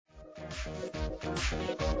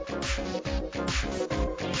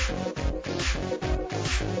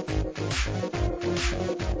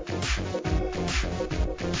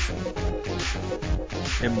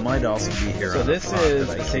It might also be here. So this is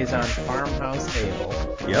a Saison Farmhouse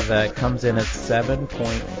Ale. Yep. That comes in at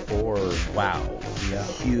 7.4. Wow. Yeah.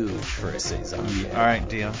 Huge for a Saison. Yeah. All right,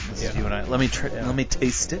 Dion. This is you and I. Let me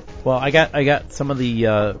taste it. Well, I got some of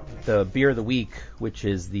the beer of the week, which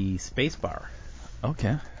is the Space Bar.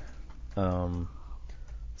 Okay.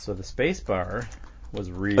 So the Space Bar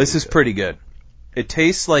was really This is good. pretty good. It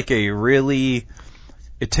tastes like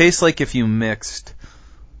it tastes like if you mixed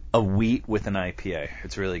a wheat with an IPA.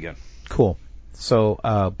 It's really good. Cool.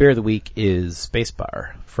 So beer of the week is Space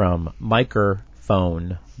Bar from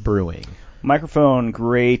Microphone Brewing. Microphone,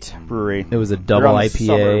 great brewery. It was a double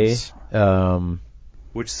IPA.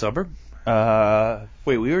 Which suburb?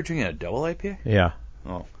 Wait, we were drinking a double IPA? Yeah.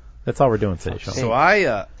 Oh. That's all we're doing today, Sean. So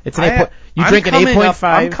I it's an you drink an 8.5.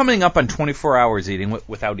 I'm coming up on 24 hours eating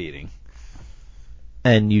without eating.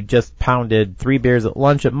 And you just pounded 3 beers at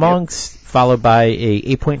lunch at Monk's, followed by a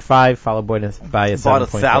 8.5, followed by a 7.4. Bought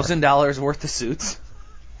 $1,000 worth of suits.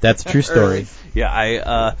 That's a true story.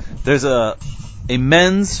 Yeah, there's a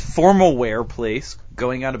men's formal wear place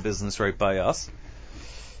going out of business right by us.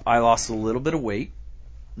 I lost a little bit of weight.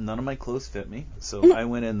 None of my clothes fit me, so I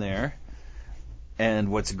went in there. And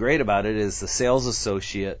what's great about it is the sales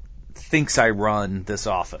associate thinks I run this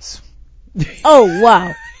office. Oh,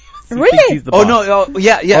 wow. Really?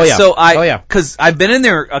 Yeah. So because I've been in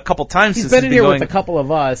there a couple times. He's since been in here going, with a couple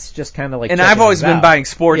of us, just kind of like. And checking I've always us been out. buying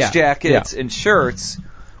sports jackets and shirts,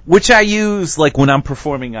 which I use like when I'm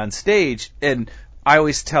performing on stage. And I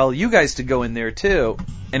always tell you guys to go in there too.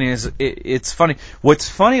 And it's funny. What's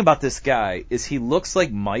funny about this guy is he looks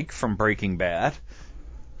like Mike from Breaking Bad.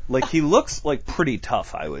 Like, he looks like pretty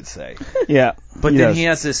tough, I would say. Yeah. But then he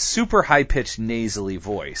has this super high-pitched nasally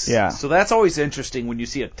voice. Yeah. So that's always interesting when you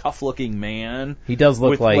see a tough-looking man. He does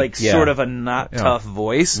look with sort of a not tough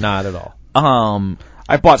voice. Not at all.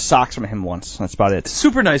 I bought socks from him once. That's about it.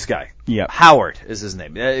 Super nice guy. Yeah. Howard is his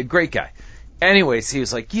name. Great guy. Anyways, he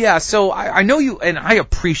was like, yeah, so I know you, and I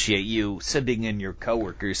appreciate you sending in your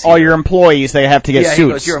coworkers here. All your employees, they have to get suits. He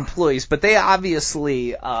goes, your employees, but they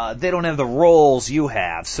obviously, they don't have the roles you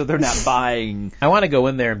have, so they're not buying. I want to go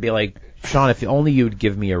in there and be like, Sean, if only you'd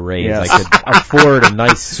give me a raise, I could afford a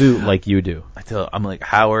nice suit like you do. I'm like,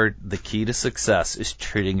 Howard, the key to success is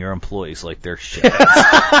treating your employees like they're shit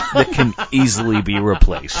that can easily be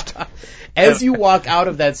replaced. As you walk out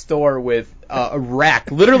of that store with a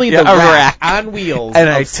rack, literally the rack on wheels, and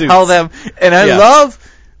I tell them, and I love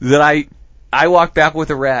that I walk back with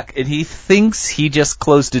a rack, and he thinks he just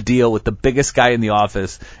closed a deal with the biggest guy in the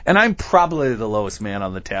office, and I'm probably the lowest man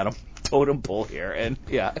on the totem pole here, and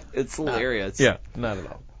it's hilarious. Yeah, not at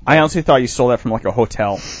all. I honestly thought you sold that from like a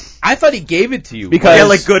hotel. I thought he gave it to you. Because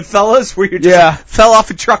like Goodfellas, where you just fell off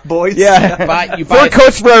a truck, boys. Yeah. You buy fur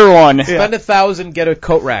coats for everyone. Spend $1,000, get a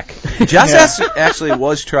coat rack. Jess actually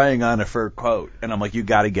was trying on a fur coat, and I'm like, you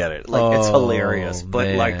got to get it. Like, it's hilarious. But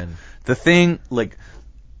man. like the thing, like,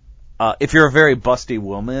 if you're a very busty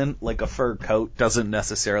woman, like a fur coat doesn't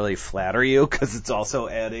necessarily flatter you because it's also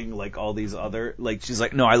adding like all these other, like, she's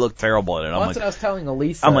like, no, I look terrible in it. That's what I was telling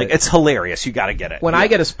Elisa. I'm like, it's hilarious. You got to get it. When I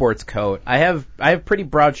get a sports coat, I have pretty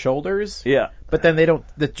broad shoulders. Yeah. But then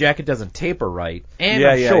the jacket doesn't taper right, and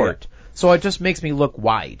I'm short, so it just makes me look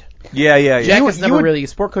wide. Yeah.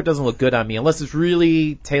 Jacket's sport coat doesn't look good on me unless it's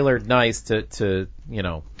really tailored nice to you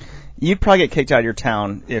know. You'd probably get kicked out of your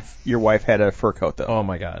town if your wife had a fur coat, though. Oh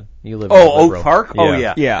my God, you live. Oak Park. Yeah. Oh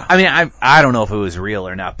yeah. Yeah. I mean, I don't know if it was real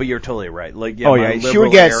or not, but you're totally right. Like, she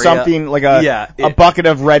would get something like a bucket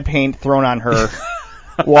of red paint thrown on her,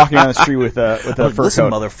 walking down the street with a fur Listen,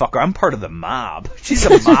 coat. motherfucker, I'm part of the mob. She's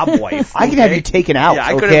a mob wife. I can have you taken out. Yeah,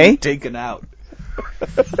 I could have you taken out.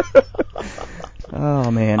 Oh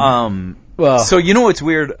man. Well, so you know what's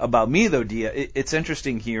weird about me though, Dia? It's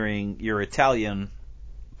interesting hearing your Italian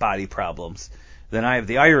body problems. Then I have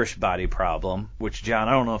the Irish body problem, which, John,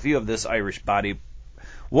 I don't know if you have this Irish body.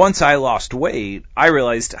 Once I lost weight, I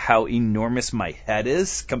realized how enormous my head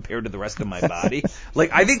is compared to the rest of my body.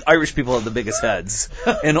 Like, I think Irish people have the biggest heads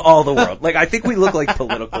in all the world. Like, I think we look like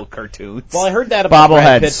political cartoons. well, I heard that about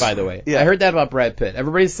Brad Pitt, Bobbleheads. by the way. Yeah. I heard that about Brad Pitt.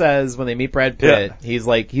 Everybody says when they meet Brad Pitt, he's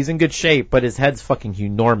in good shape, but his head's fucking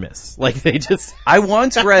enormous. Like, they just... I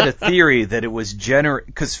once read a theory that it was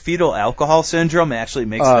because fetal alcohol syndrome actually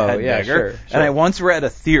makes the head bigger. Sure. And I once read a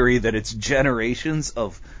theory that it's generations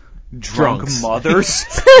of drunk mothers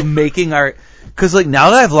making our... Because, like,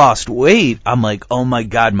 now that I've lost weight, I'm like, oh, my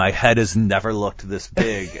God, my head has never looked this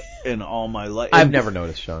big in all my life. I've never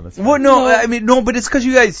noticed, Sean. Well, no, I mean, no, but it's because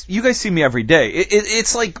you guys see me every day.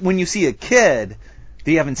 It's like when you see a kid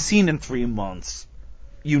that you haven't seen in 3 months,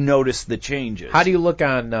 you notice the changes. How do you look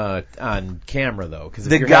on camera, though? Cause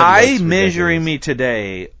the guy measuring me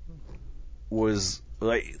today was,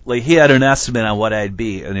 like he had an estimate on what I'd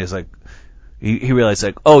be, and he was like, he realized,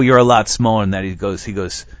 like, oh, you're a lot smaller than that. He goes...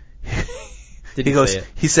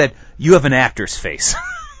 He said, you have an actor's face.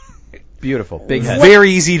 Beautiful. Big head.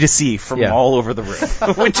 Very easy to see from all over the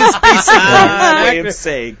room. Which is basically a way of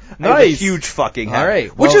saying I have a huge fucking head. All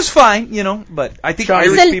right. Which is fine, but I think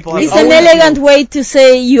Irish people have... It's an elegant way to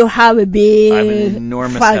say you have a big... I have an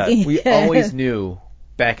enormous head. We always knew,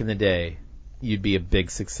 back in the day, you'd be a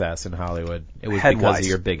big success in Hollywood. It was because of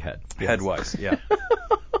your big head. Yes. Head-wise, yeah.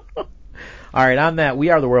 All right, on that, we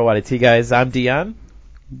are the Worldwide IT guys. I'm Dion.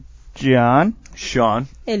 John. Sean.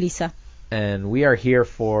 Elisa. And we are here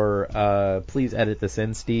for, please edit this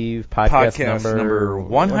in, Steve, podcast number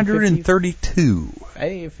 132.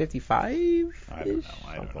 Hey, 55? I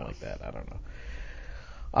don't know. Like that. I don't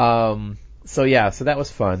know. So that was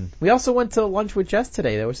fun. We also went to lunch with Jess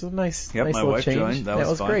today. That was a nice little change. Joined. That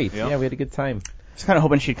was fun. Great. Yep. Yeah, we had a good time. I was kind of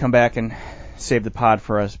hoping she'd come back and save the pod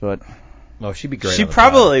for us, but... Oh, she'd be great. She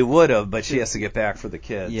probably would have, but she has to get back for the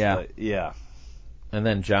kids. Yeah. But, yeah. And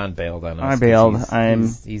then John bailed on us. I bailed.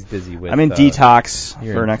 He's busy with... I'm in detox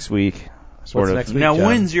for next week. Sort of. Next week, now, John?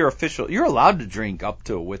 when's your official... You're allowed to drink up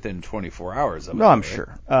to within 24 hours of it. No, I'm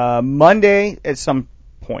sure. Monday at some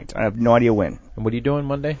point. I have no idea when. And what are you doing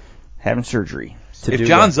Monday? Having surgery. If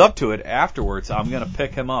John's up to it afterwards, I'm going to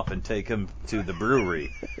pick him up and take him to the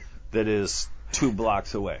brewery that is 2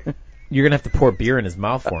 blocks away. You're going to have to pour beer in his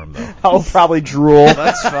mouth for him, though. I'll probably drool.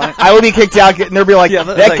 That's fine. I will be kicked out, and they'll be like,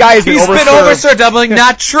 that guy's been overserved. He's been overserved. I'm like,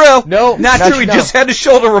 not true. No. Not true. He just had a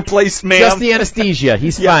shoulder replaced, ma'am. Just the anesthesia.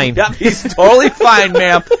 He's fine. Yeah, he's totally fine,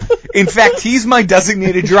 ma'am. In fact, he's my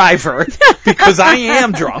designated driver because I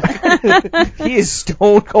am drunk. He is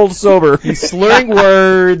stone cold sober. He's slurring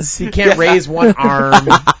words. He can't raise one arm.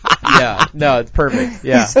 Yeah. No, it's perfect.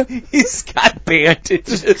 Yeah. He's got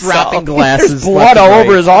bandages. Dropping glasses. There's blood all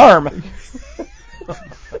over his arm.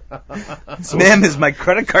 Ma'am, is my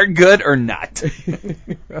credit card good or not?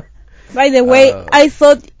 By the way, I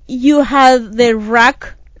thought you had the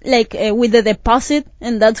rack with the deposit,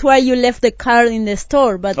 and that's why you left the card in the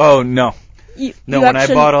store. But oh no. When I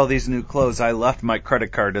actually... bought all these new clothes, I left my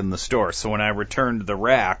credit card in the store. So when I returned the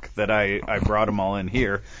rack that I brought them all in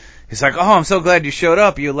here, he's like, oh, I'm so glad you showed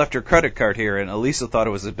up. You left your credit card here. And Elisa thought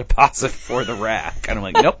it was a deposit for the rack. And I'm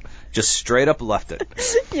like, nope, just straight up left it.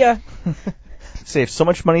 Yeah. Saved so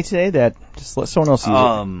much money today that just let someone else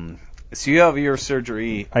use it. So you have your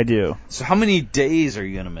surgery. I do. So how many days are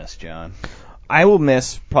you going to miss, John? I will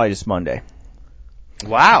miss probably just Monday.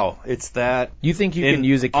 Wow, it's that. You think you can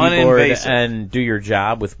use a keyboard and do your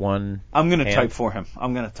job with one? I'm going to type for him.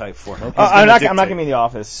 I'm going to type for him. Okay. I'm not going to be in the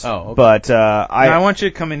office. Oh, okay. But I want you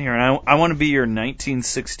to come in here, and I want to be your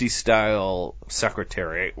 1960 style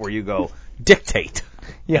secretary, where you go dictate,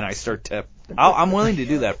 and I start to. I'm willing to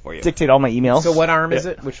do that for you. Dictate all my emails. So what arm is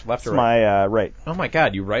it? Which left or right? My right. Oh my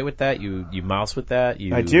God! You write with that? You mouse with that?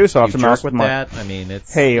 I do. So I have to mouse with that. I mean,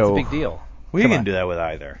 it's a big deal. We can do that with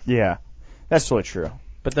either. Yeah. That's totally true.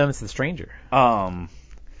 But then it's the stranger. Now,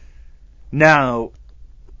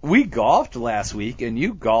 we golfed last week, and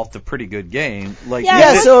you golfed a pretty good game.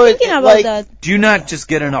 So thinking about that. Do you not just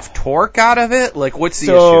get enough torque out of it? Like, what's the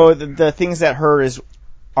issue? So the things that hurt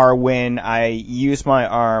are when I use my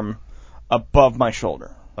arm above my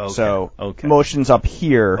shoulder. Okay. So motions up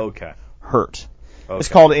here hurt. Okay. It's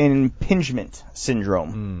called impingement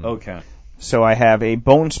syndrome. Okay. So I have a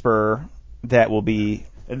bone spur that will be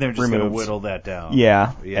and they're just going to whittle that down.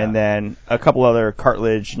 Yeah, and then a couple other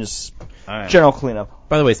cartilage and just general cleanup.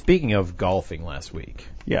 By the way, speaking of golfing last week.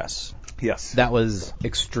 Yes. That was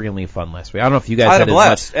extremely fun last week. I don't know if you guys had a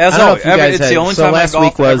blast. As always. It's the only time last I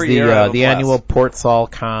week was the annual Port Saul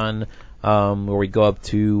Con, where we go up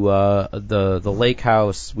to the lake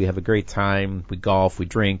house. We have a great time. We golf, we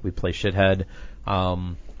drink, we play shithead.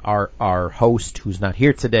 Our host, who's not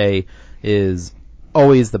here today, is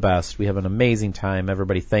always the best. We have an amazing time.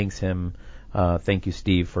 Everybody thanks him. Thank you,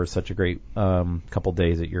 Steve, for such a great couple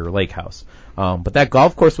days at your lake house. But that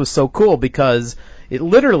golf course was so cool because it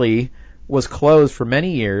literally was closed for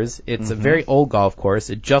many years. It's a very old golf course.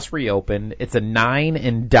 It just reopened. It's a 9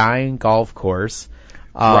 and dine golf course.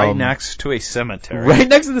 Right next to a cemetery. Right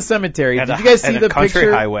next to the cemetery. Did you guys see the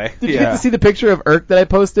picture? Highway. Did you get to see the picture of Irk that I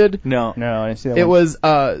posted? No, I didn't see that. It was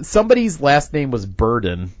somebody's last name was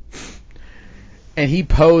Burden, and he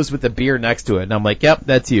posed with a beer next to it, and I'm like, "Yep,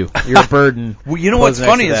 that's you. You're a Burden." Well, you know what's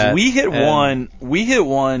funny is we hit one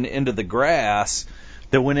into the grass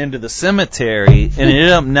that went into the cemetery, and it ended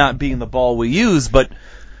up not being the ball we used. But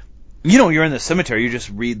you're in the cemetery, you just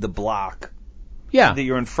read the block. Yeah. That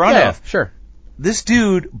you're in front of. Sure. This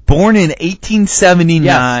dude, born in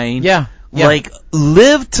 1879,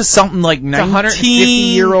 lived to something like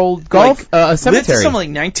 150-year-old golf cemetery. Lived to something like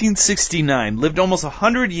 1969. Lived almost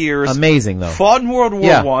 100 years. Amazing, though. Fought in World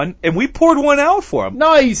War I, and we poured one out for him.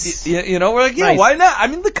 Nice. We're like, nice. Why not? I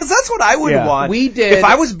mean, because that's what I would want. We did. If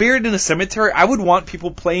I was buried in a cemetery, I would want people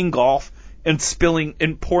playing golf and spilling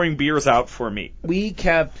and pouring beers out for me. We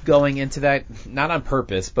kept going into that, not on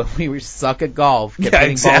purpose, but we were suck at golf, kept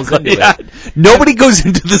hitting balls into it. Nobody goes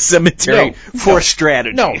into the cemetery for a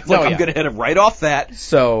strategy. I'm going to hit it right off that.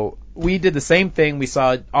 So we did the same thing. We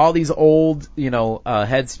saw all these old,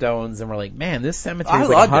 headstones, and we're like, man, this cemetery is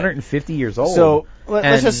like 150 years old. So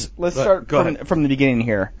let's start from the beginning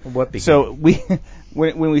here. What beginning? So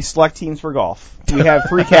when we select teams for golf, we have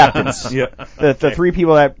 3 captains. The 3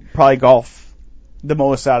 people that probably golf the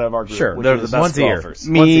most out of our group. Sure, they're the best golfers.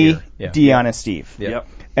 Me, Dion, and Steve. Yep.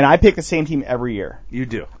 And I pick the same team every year. You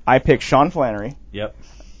do. I pick Sean Flannery. Yep.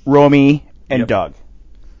 Romy and Doug.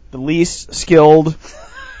 The least skilled,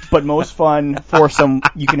 but most fun foursome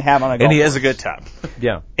you can have on a golf And he has course. a good time.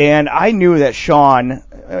 Yeah. And I knew that Sean,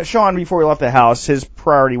 before we left the house, his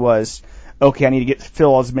priority was, okay, I need to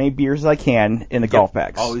fill as many beers as I can in the golf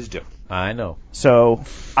bags. Always do. I know. So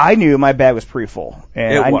I knew my bag was pretty full,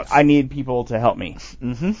 and I need people to help me.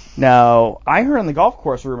 Mm-hmm. Now, I heard on the golf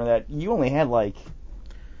course rumor that you only had like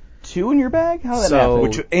 2 in your bag? How did that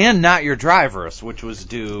happen? And not your drivers, which was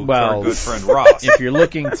due to our good friend Ross. If you're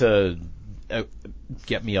looking to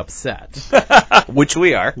get me upset, which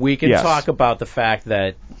we are, we can talk about the fact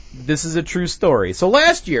that this is a true story. So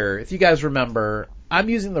last year, if you guys remember, I'm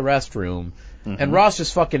using the restroom, and Ross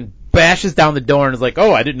just fucking bashes down the door and is like,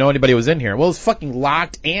 oh, I didn't know anybody was in here. Well, it's fucking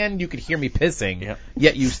locked, and you could hear me pissing,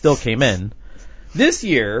 yet you still came in. This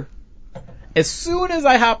year, as soon as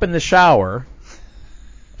I hop in the shower,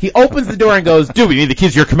 he opens the door and goes, dude, we need the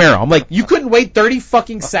keys to your Camaro. I'm like, you couldn't wait 30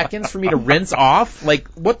 fucking seconds for me to rinse off? Like,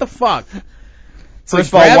 what the fuck? So first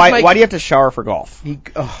of all, why do you have to shower for golf?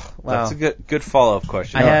 That's a good follow-up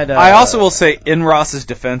question. I also will say, in Ross's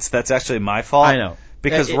defense, that's actually my fault. I know.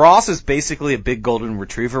 Because Ross is basically a big golden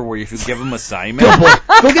retriever where if you give him assignment...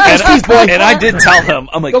 Go get those keys, boy! And I did tell him,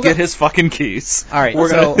 I'm like, get his fucking keys. All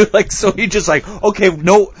right, so he just like, okay,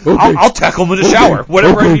 no, I'll tackle him in the shower.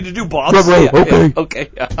 Whatever I need to do, boss. Okay.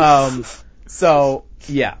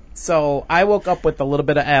 So I woke up with a little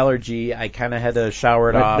bit of allergy. I kind of had to shower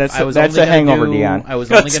it off. That's a hangover, Dion. I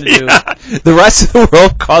was only going to do... The rest of the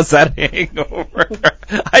world calls that a hangover.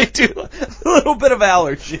 I do a little bit of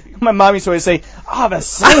allergy. My mom used to always say, I have a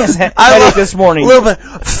sinus headache this morning. A little bit.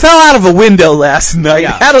 Fell out of a window last night.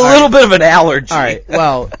 Had a little bit of an allergy. All right,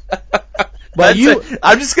 well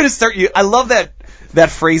I'm just going to start... I love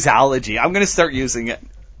that phraseology. I'm going to start using it.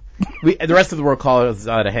 The rest of the world calls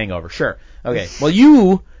it a hangover. Sure. Okay. Well,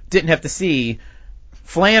 you didn't have to see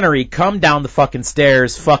Flannery come down the fucking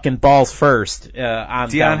stairs, fucking balls first. On Dion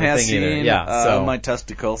down the has thing seen so my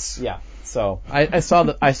testicles. Yeah. So I saw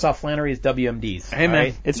Flannery's WMDs. Hey man,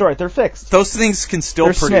 right? It's alright. They're fixed. Those things can still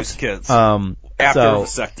produce snipped. kids after a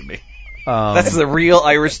vasectomy. That's the real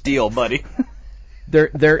Irish deal, buddy.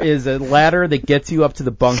 There is a ladder that gets you up to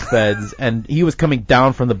the bunk beds, and he was coming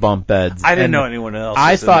down from the bunk beds. I didn't know anyone else.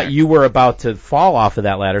 I thought you were about to fall off of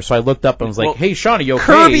that ladder, so I looked up and was like, "Hey, Sean, are you okay?"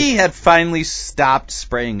 Kirby had finally stopped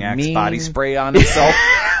spraying Axe body spray on himself,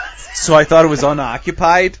 so I thought it was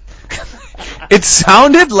unoccupied. It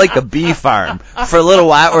sounded like a bee farm for a little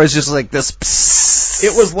while, or it was just like this. Psst.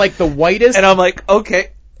 It was like the whitest. And I'm like,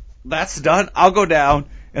 okay, that's done. I'll go down.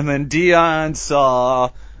 And then Dion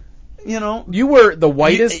saw... You were the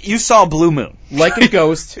whitest. You saw Blue Moon. Like a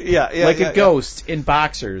ghost. a ghost in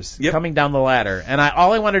boxers coming down the ladder. And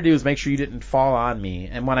all I wanted to do was make sure you didn't fall on me.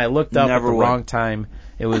 And when I looked up at the wrong time,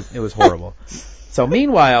 it was horrible. So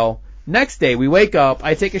meanwhile, next day we wake up,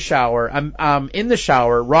 I take a shower, I'm in the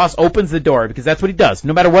shower, Ross opens the door because that's what he does.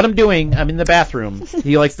 No matter what I'm doing, I'm in the bathroom.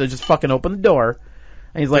 He likes to just fucking open the door.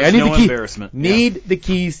 And he's like, There's I need no the keys. Embarrassment. Need the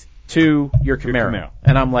keys to your Camaro.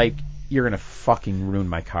 And I'm like, you're going to fucking ruin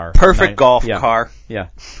my car. Perfect golf car. Yeah.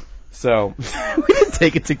 So, we didn't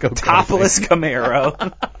take it to go topless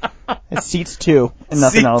Camaro. It seats 2 and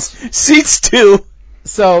nothing else. Seats 2.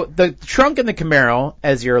 So the trunk in the Camaro,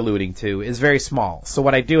 as you're alluding to, is very small. So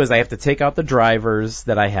what I do is I have to take out the drivers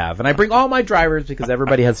that I have. And I bring all my drivers because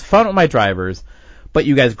everybody has fun with my drivers. But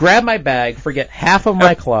you guys grab my bag, forget half of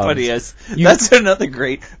my clubs. Everybody has. That's another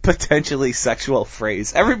great potentially sexual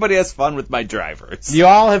phrase. Everybody has fun with my drivers. You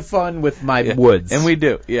all have fun with my woods. And we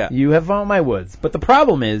do, yeah. You have fun with my woods. But the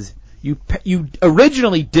problem is, you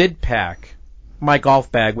originally did pack my golf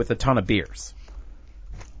bag with a ton of beers.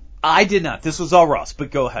 I did not. This was all Ross,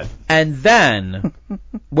 but go ahead. And then,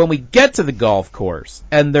 when we get to the golf course,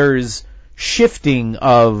 and there's shifting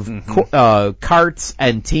of carts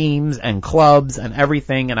and teams and clubs and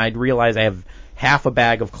everything, and I'd realize I have half a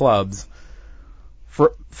bag of clubs.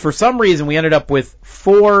 For some reason, we ended up with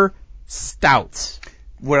 4 stouts.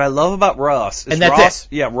 What I love about Ross is And that's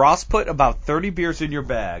it. Ross put about 30 beers in your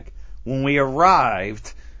bag. When we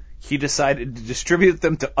arrived, he decided to distribute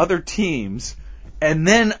them to other teams, and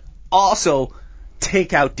then also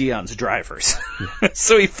take out Dion's drivers.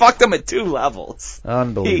 So he fucked them at 2 levels.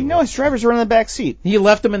 Unbelievable. No, his drivers were in the back seat. He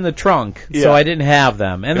left them in the trunk, Yeah. so I didn't have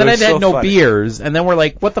them. And It then I was had so no funny. beers, and then we're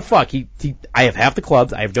like, what the fuck? I have half the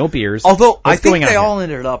clubs, I have no beers. Although I What's think going on they here? all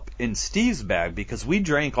ended up in Steve's bag because we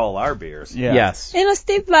drank all our beers. Yeah. Yes. In a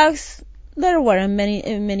Steve bags, there weren't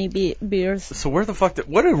many beers. So where the fuck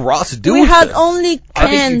what did Ross do? We with had this? only I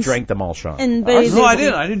think you cans drank them all, Sean. and very No, I little.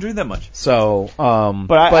 didn't. I didn't drink that much. So,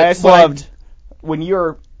 But I just loved when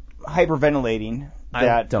you're hyperventilating I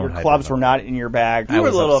that don't your clubs hyperventilate. were not in your bag. You were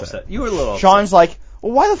a was little upset. upset. You were a little upset. Sean's like,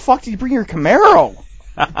 well, why the fuck did you bring your Camaro?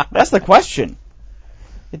 That's the question.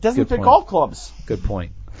 It doesn't Good fit point. golf clubs. Good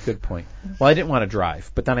point. Well, I didn't want to drive,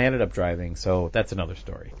 but then I ended up driving, so that's another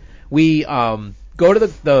story. We go to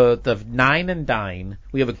the 9 and Dine.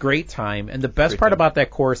 We have a great time, and the best part about that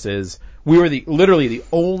course is we were literally the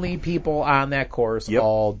only people on that course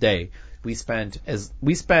all day. We spent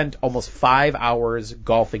almost 5 hours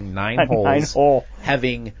golfing 9 holes, 9 hole.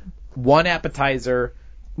 having 1 appetizer,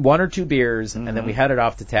 1 or 2 beers, and then we headed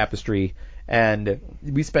off to Tapestry. And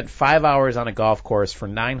we spent 5 hours on a golf course for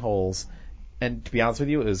 9 holes. And to be honest with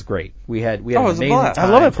you, it was great. We had it an was a amazing blast. time.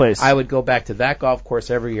 I love that place. I would go back to that golf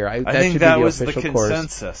course every year. I that think should that be the was the official course.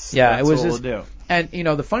 consensus. Yeah, That's it was what just. we'll do. And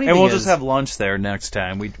the funny And thing we'll is, just have lunch there next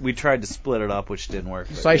time. We tried to split it up, which didn't work.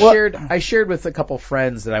 so I shared with a couple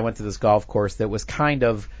friends that I went to this golf course that was kind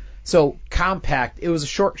of so compact. It was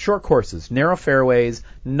short courses, narrow fairways,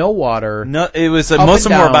 no water. No, it was Up most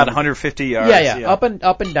and of them were down. about 150 yards. Yeah, up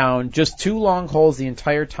and down, just 2 long holes the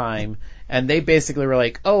entire time. And they basically were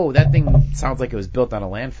like, "Oh, that thing sounds like it was built on a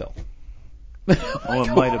landfill." Oh,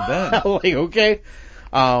 it might have been. Like, okay.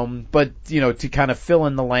 But to kind of fill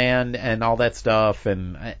in the land and all that stuff.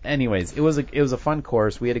 And anyways, it was a fun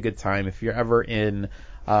course. We had a good time. If you're ever in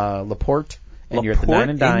LaPorte and you're at the 9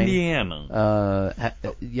 and Dine, Indiana.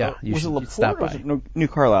 you Was it should LaPorte stop or by. was it New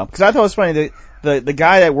Carlisle? Because I thought it was funny. The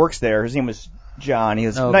guy that works there, his name was John. He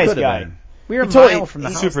was a nice could've guy. been. We were a He totally- mile from the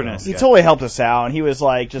house. super though. nice. He Yeah. totally helped us out, and he was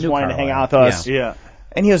like just New wanting to hang Carlisle. out with us. Yeah.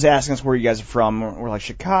 And he was asking us where you guys are from. We're like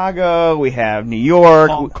Chicago. We have New York.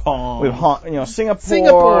 Hong Kong. We have Singapore.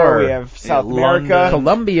 Singapore. We have South Yeah, America. London.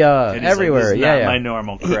 Columbia, And he's everywhere. Like, this is yeah, not yeah. my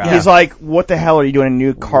normal He- crowd. He's like, what the hell are you doing in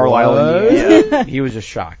New Carlisle, What? Indiana? He was just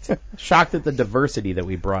shocked. Shocked at the diversity that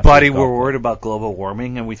we brought. Buddy, to the golf we're course. worried about global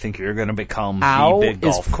warming, and we think you're going to become Al the big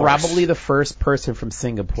is golf course. probably the first person from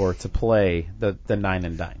Singapore to play the 9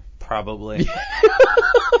 and Dine. Probably.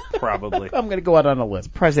 Probably. I'm going to go out on a list.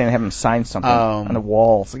 Surprised they didn't have him sign something on the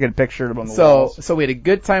wall. So I get a picture of him on the So walls. we had a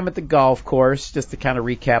good time at the golf course. Just to kind of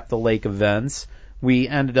recap the lake events, we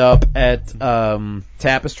ended up at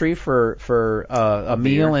Tapestry for a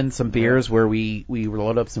meal and some beers where we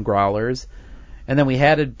loaded up some growlers, and then we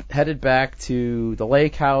headed back to the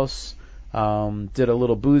lake house, did a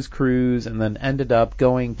little booze cruise, and then ended up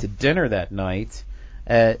going to dinner that night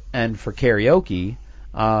and for karaoke.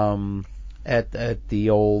 At the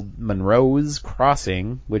old Monroe's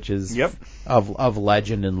Crossing, which is Yep. of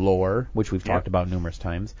legend and lore, which we've talked about numerous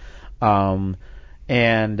times. We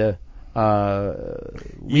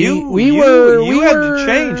You were had to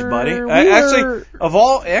change, buddy.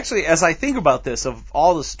 Actually, as I think about this, of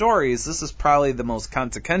all the stories, this is probably the most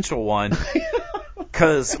consequential one,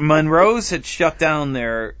 because Monroe's had shut down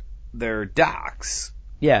their docks.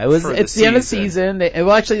 Yeah, it's the end of the season. season. They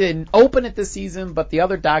didn't open it this season, but the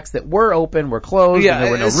other docks that were open were closed. Yeah, and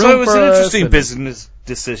there were no room so it was for an us, interesting and- business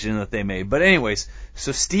decision that they made. But anyways,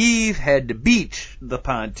 so Steve had to beach the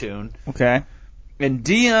pontoon, Okay. and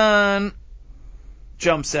Dion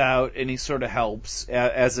jumps out and he sort of helps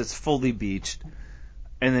as it's fully beached,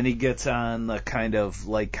 and then he gets on the kind of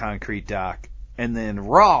like concrete dock, and then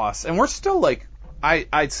Ross, and we're still like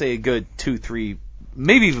I'd say a good 2-3,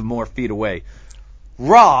 maybe even more feet away.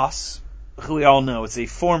 Ross, who we all know is a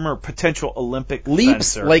former potential Olympic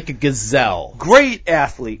Leaps fencer, like a gazelle. great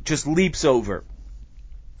athlete, just leaps over.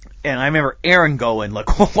 And I remember Aaron going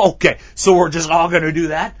like, okay, so we're just all going to do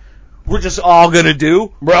that? We're just all going to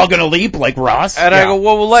do? We're all gonna leap like Ross. And I go,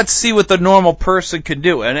 well, let's see what the normal person can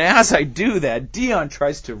do. And as I do that, Dion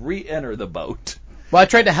tries to re-enter the boat. Well, I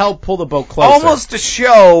tried to help pull the boat closer. Almost to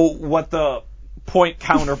show what the point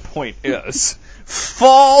counterpoint is.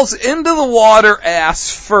 Falls into the water ass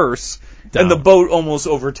first, Down. and the boat almost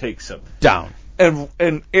overtakes him. down.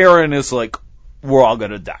 And Aaron is like, we're all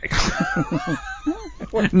gonna die.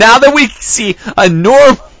 Now that we see a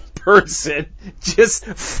normal person just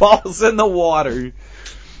falls in the water.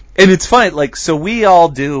 And it's funny, like, so we all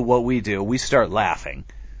do what we do. We start laughing.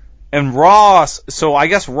 And Ross, so I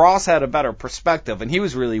guess Ross had a better perspective, and he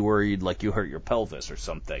was really worried, like, you hurt your pelvis or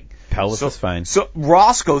something. Pelvis is fine. So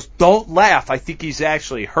Ross goes, don't laugh. I think he's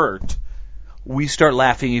actually hurt. We start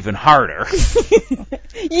laughing even harder.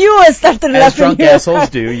 You started As laughing. drunk assholes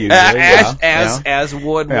do usually. As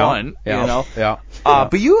would one, Yeah. you know. Yeah.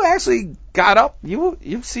 But you actually got up. You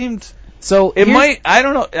seemed. So It here's- might. I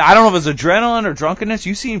don't know. I don't know if it's adrenaline or drunkenness.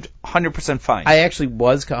 You seemed 100% fine. I actually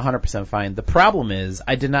was 100% fine. The problem is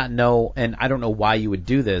I did not know, and I don't know why you would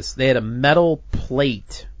do this. They had a metal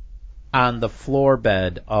plate on the floor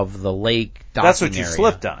bed of the lake docking That's what you area.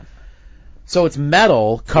 slipped on. So it's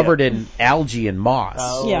metal covered in algae and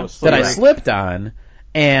moss Yeah. that I slipped on.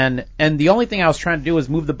 And the only thing I was trying to do was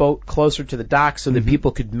move the boat closer to the dock so that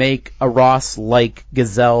people could make a Ross-like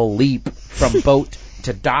gazelle leap from boat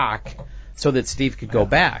to dock so that Steve could go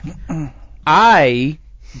back. I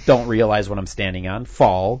don't realize what I'm standing on,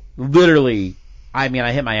 fall, literally, I mean,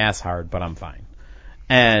 I hit my ass hard, but I'm fine.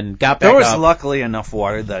 And got back There was up. luckily enough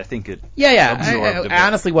water that I think it. Yeah. absorbed a bit. I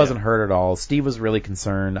honestly wasn't hurt at all. Steve was really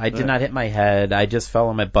concerned. I did not hit my head. I just fell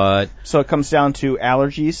on my butt. So it comes down to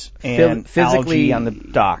allergies and Physically- algae on the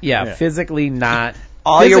dock. Yeah, physically not.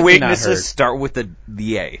 All your physically not hurt. weaknesses start with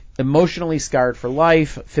the A. Emotionally scarred for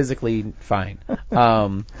life, physically fine.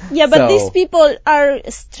 Yeah, but So- these people are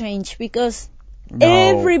strange because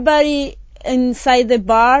everybody inside the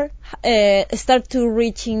bar start to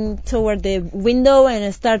reaching toward the window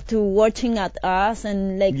and start to watching at us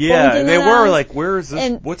and like Yeah, pointing they at were us. like, "Where is this?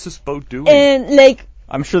 And- What's this boat doing?" And like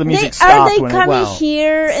I'm sure the they music are stopped they when coming well,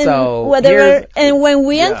 here and so whatever, here's- and when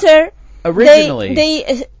we Yeah. enter, Originally,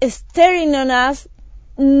 they staring on us,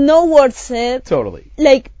 no words said, totally.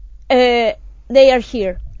 like they are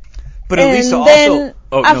here. but at And least then also.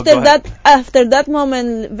 Oh, no, after go ahead. after that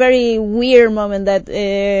moment, very weird moment that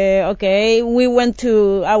okay, we went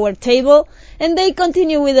to our table and they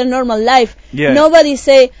continue with their normal life. Yeah. Nobody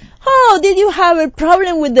say, "Oh, did you have a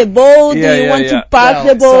problem with the boat? Yeah, Do you yeah, want yeah. to park Well,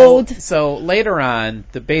 the boat?" So later on,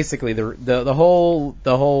 basically the whole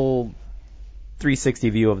 360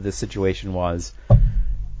 view of this situation was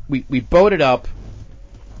we boated up.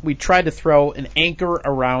 We tried to throw an anchor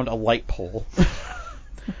around a light pole.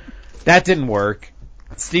 That didn't work.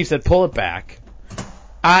 Steve said, pull it back.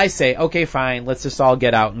 I say, okay, fine, let's just all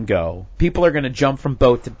get out and go. People are going to jump from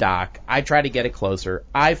boat to dock. I try to get it closer.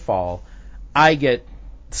 I fall. I get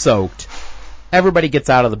soaked. Everybody gets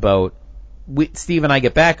out of the boat. Steve and I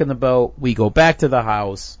get back in the boat. We go back to the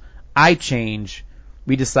house. I change.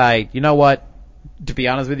 We decide, you know what? To be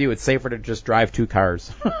honest with you, it's safer to just drive two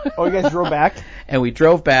cars. Oh, you guys drove back? And we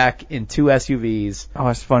drove back in two SUVs. Oh,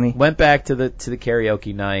 that's funny. Went back to the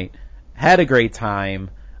karaoke night, had a great time,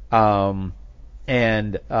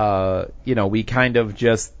 and we kind of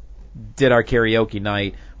just did our karaoke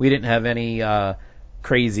night. We didn't have any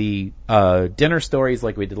crazy dinner stories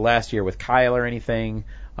like we did last year with Kyle or anything,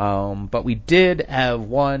 but we did have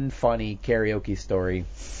one funny karaoke story.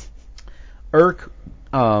 Irk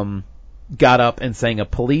got up and sang a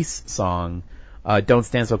Police song. Don't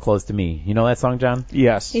Stand So Close to Me. You know that song, John?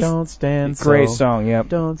 Yes. Don't stand Great so song, yep.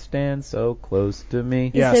 Don't stand so close to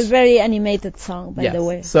me. Yes. It's a very animated song, by Yes. the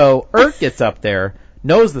way. So Irk gets up there,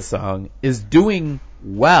 knows the song, is doing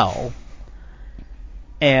well,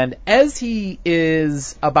 and as he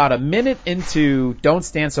is about a minute into Don't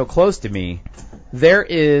Stand So Close to Me, there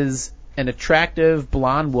is an attractive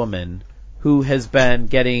blonde woman who has been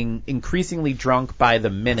getting increasingly drunk by the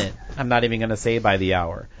minute. I'm not even going to say by the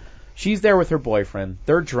hour. She's there with her boyfriend.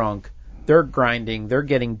 They're drunk. They're grinding. They're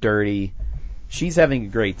getting dirty. She's having a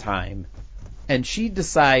great time. And she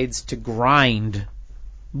decides to grind,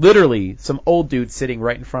 literally, some old dude sitting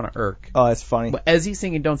right in front of Irk. Oh, that's funny. But as he's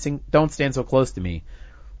singing Don't Stand So Close to Me,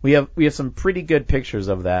 we have some pretty good pictures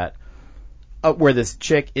of that, where this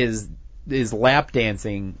chick is lap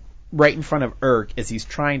dancing right in front of Irk as he's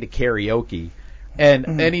trying to karaoke.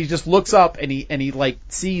 And he just looks up and he like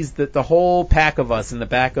sees that the whole pack of us in the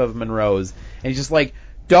back of Monroe's, and he's just like,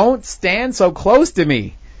 "Don't stand so close to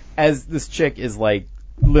me," as this chick is like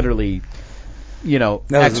literally,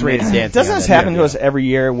 X-rated dancing. Doesn't this happen to us every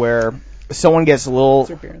year where someone gets a little?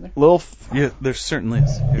 Yeah, there certainly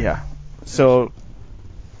is. Yeah. So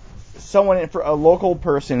a local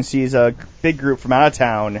person sees a big group from out of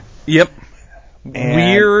town. Yep. And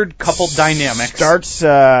weird couple dynamics. Starts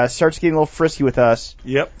getting a little frisky with us.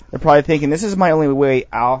 Yep. They're probably thinking, this is my only way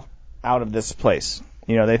out of this place.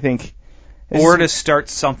 They think... Or to start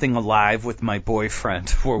something alive with my boyfriend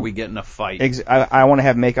before we get in a fight. I want to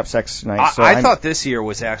have makeup sex tonight. I thought this year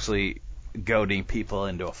was actually goading people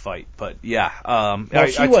into a fight. But yeah,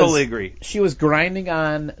 I totally agree. She was grinding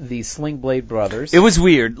on the Sling Blade brothers. It was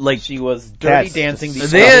weird. Like she was dirty dancing.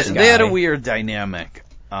 They had a weird dynamic.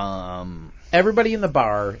 Everybody in the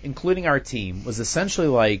bar, including our team, was essentially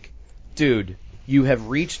like, dude, you have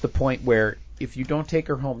reached the point where if you don't take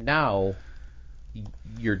her home now,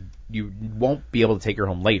 you won't be able to take her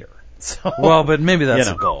home later. So, well, but maybe that's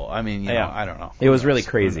a goal. I mean, I don't know. It was really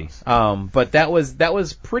crazy. But that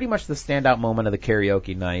was pretty much the standout moment of the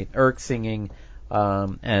karaoke night. Irk singing,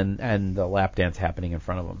 and the lap dance happening in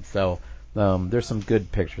front of him. So, there's some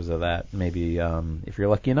good pictures of that. Maybe, if you're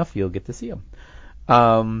lucky enough, you'll get to see them.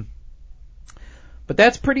 But that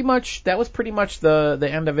was pretty much the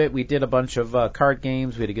end of it. We did a bunch of card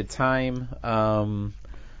games. We had a good time.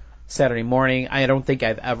 Saturday morning, I don't think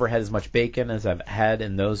I've ever had as much bacon as I've had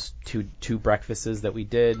in those two breakfasts that we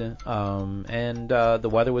did. And the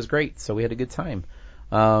weather was great, so we had a good time.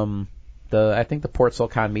 I think the Port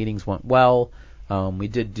Solcon meetings went well. We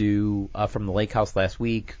did do from the lake house last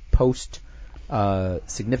week post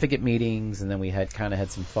significant meetings, and then we had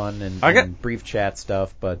some fun and brief chat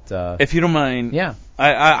stuff. But if you don't mind, yeah,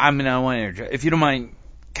 I want to interject. If you don't mind,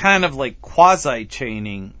 kind of like quasi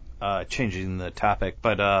changing the topic,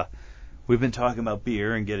 but we've been talking about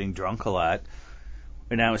beer and getting drunk a lot,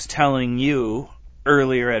 and I was telling you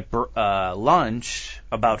earlier at lunch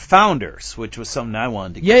about Founders, which was something I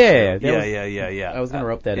wanted to get. Yeah. I was going to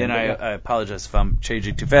rope that in. And I apologize if I'm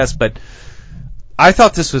changing too fast, but I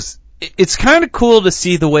thought this was. It's kind of cool to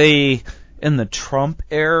see the way in the Trump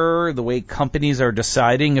era, the way companies are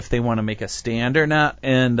deciding if they want to make a stand or not.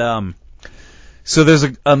 And so there's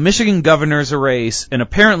a Michigan governor's race, and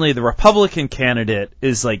apparently the Republican candidate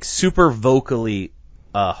is like super vocally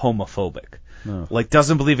homophobic. Oh. Like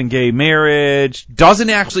doesn't believe in gay marriage, doesn't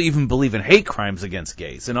actually even believe in hate crimes against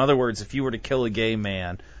gays. In other words, if you were to kill a gay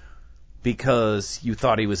man because you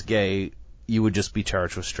thought he was gay, you would just be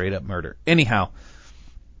charged with straight up murder. Anyhow,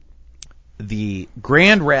 the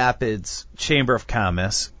Grand Rapids Chamber of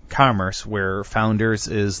Commerce, where Founders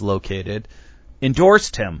is located,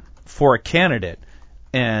 endorsed him for a candidate.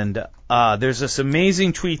 And there's this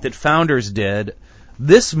amazing tweet that Founders did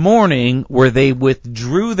this morning where they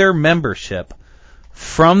withdrew their membership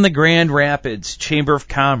from the Grand Rapids Chamber of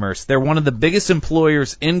Commerce. They're one of the biggest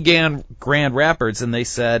employers in Grand Rapids, and they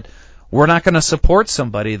said, we're not going to support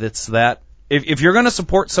somebody that's that. If you're going to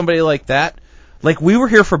support somebody like that, like, we were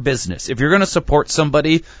here for business. If you're going to support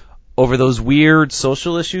somebody over those weird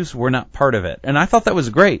social issues, we're not part of it. And I thought that was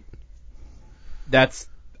great. That's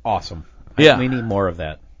awesome. Yeah. We need more of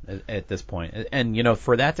that at this point. And,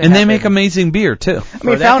 for that to And happen, they make amazing beer, too.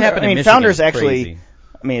 Founders actually,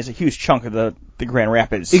 is a huge chunk of the Grand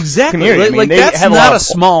Rapids exactly. community. Like that's not a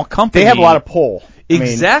small company. They have a lot of pull.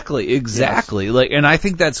 Exactly. Yes. Like, and I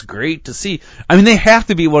think that's great to see. I mean, they have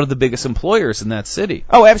to be one of the biggest employers in that city.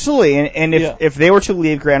 Oh, absolutely. And if they were to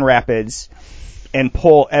leave Grand Rapids and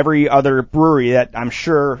pull every other brewery that I'm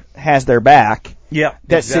sure has their back,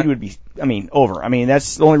 that city would be, over.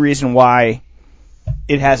 That's the only reason why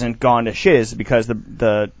it hasn't gone to shit is because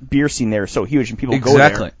the beer scene there is so huge and people go there.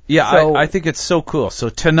 Exactly. Yeah, so, I think it's so cool. So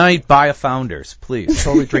tonight, buy a Founders, please.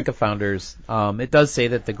 Totally drink a Founders. It does say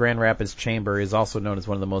that the Grand Rapids Chamber is also known as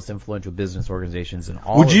one of the most influential business organizations in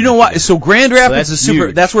all. Would you know what? So Grand Rapids is super.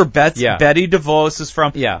 Huge. That's where Betty DeVos is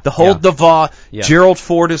from. Yeah. The whole DeVos. Yeah. Gerald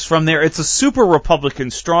Ford is from there. It's a super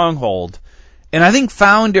Republican stronghold, and I think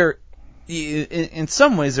Founder, in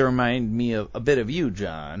some ways, they remind me of a bit of you,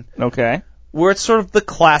 John. Okay. Where it's sort of the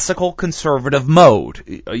classical conservative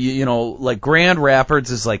mode. Like Grand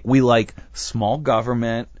Rapids is like, we like small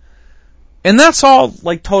government. And that's all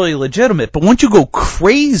like totally legitimate. But once you go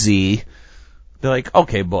crazy, they're like,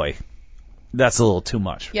 okay, boy, that's a little too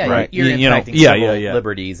much. Yeah, right? You're impacting civil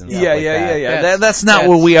liberties and stuff like that. Yeah. That's not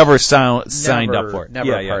what we ever signed up for.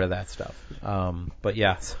 Never a part of that stuff. But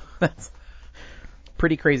yeah, that's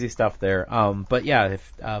pretty crazy stuff there. But yeah, if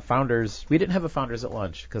Founders, we didn't have a Founders at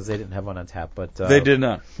lunch because they didn't have one on tap. But they did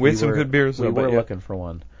not. We had some good beers. We were looking for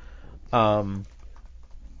one.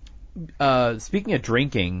 Speaking of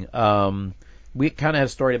drinking, we kind of had a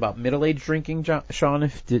story about middle-aged drinking,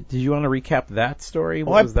 Sean. Did you want to recap that story?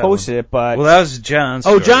 Well, I posted it, but that was John's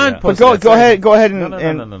story. Oh, John, but go ahead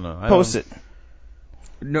and post it.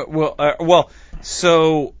 No,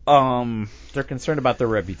 so they're concerned about their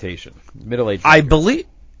reputation. Middle-aged. I believe,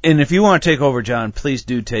 and if you want to take over, John, please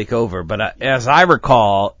do take over. But as I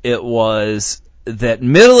recall, it was that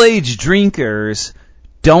middle-aged drinkers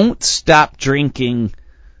don't stop drinking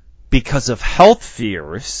because of health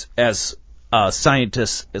fears, as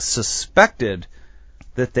scientists suspected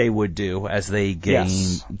that they would do as they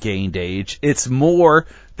gained age. It's more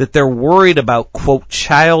that they're worried about, quote,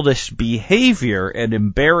 childish behavior and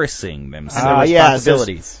embarrassing themselves.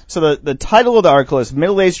 Responsibilities. So the title of the article is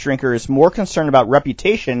Middle-Aged Drinkers More Concerned About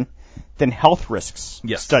Reputation Than Health Risks,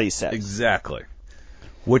 Study says. Exactly.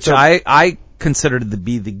 Which I consider to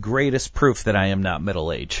be the greatest proof that I am not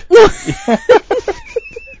middle-aged.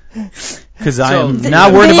 Because I am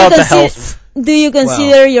not worried about the health. Do you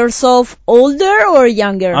consider yourself older or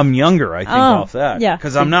younger? I'm younger, I think, off that. Yeah.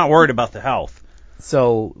 Because I'm not worried about the health.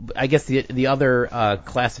 So I guess the other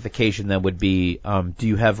classification then would be, do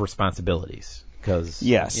you have responsibilities? Because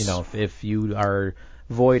if you are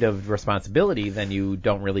void of responsibility, then you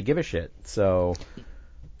don't really give a shit. So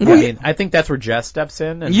I mean, I think that's where Jess steps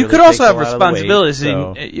in. And you really could also have weight, responsibilities,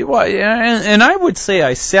 so. and I would say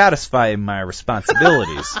I satisfy my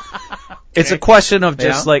responsibilities. Okay. It's a question of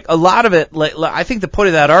just like a lot of it. Like I think the point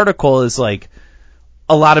of that article is like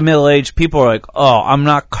a lot of middle-aged people are like, oh, I'm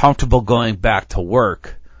not comfortable going back to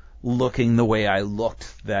work looking the way I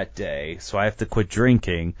looked that day, so I have to quit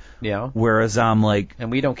drinking. Yeah. Whereas I'm like,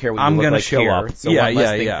 and we don't care what you I'm look going to like show here, up. So one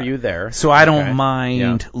less thing for you there. So I don't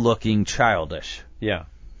mind looking childish. Yeah.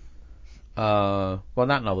 Well,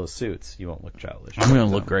 not in all those suits. You won't look childish. I'm going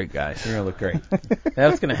to look great, guys. You're going to look great.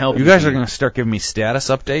 That's going to help you. You guys are going to start giving me status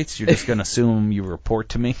updates? You're just going to assume you report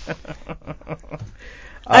to me?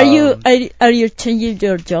 Are you changing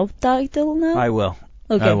your job title now? I will.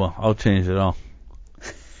 Okay. I will. I'll change it all.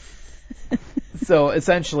 So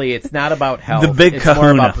essentially, it's not about health. The big it's kahuna.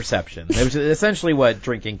 more about perception. It's essentially what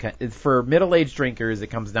drinking for middle-aged drinkers, it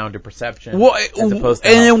comes down to perception. Well, as opposed to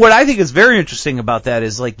and health. what I think is very interesting about that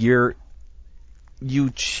is like you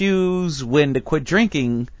choose when to quit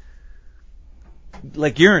drinking.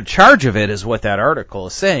 Like you're in charge of it, is what that article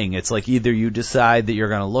is saying. It's like either you decide that you're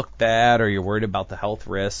going to look bad or you're worried about the health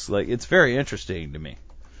risks. Like it's very interesting to me.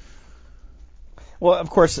 Well, of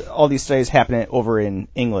course, all these studies happen over in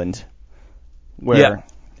England. Where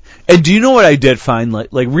And do you know what I did find? Like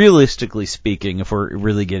realistically speaking, if we're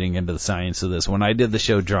really getting into the science of this, when I did the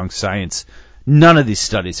show Drunk Science, none of these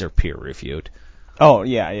studies are peer reviewed. Oh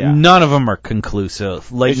yeah. None of them are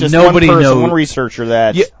conclusive. Like it's just nobody knows. One researcher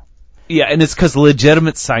that. Yeah, and it's because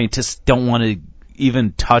legitimate scientists don't want to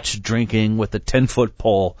even touch drinking with a 10-foot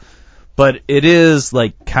pole. But it is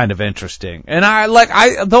like kind of interesting, and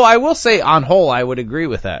though I will say on whole I would agree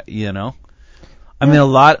with that. You know. I mean, a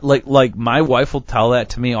lot, like my wife will tell that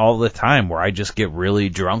to me all the time, where I just get really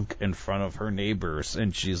drunk in front of her neighbors,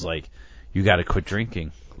 and she's like, you gotta quit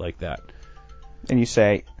drinking like that. And you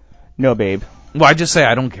say, no, babe. Well, I just say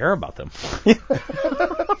I don't care about them.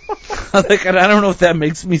 Like, I don't know if that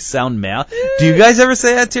makes me sound mad. Do you guys ever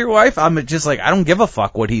say that to your wife? I'm just like, I don't give a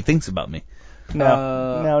fuck what he thinks about me.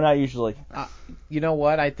 No, not usually. You know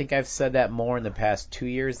what? I think I've said that more in the past 2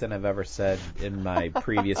 years than I've ever said in my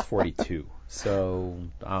previous 42. So,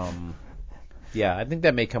 I think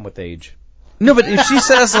that may come with age. No, but if she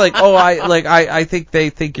says like, "Oh, I think they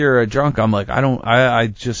think you're a drunk," I'm like, I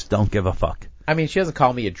just don't give a fuck. I mean, she doesn't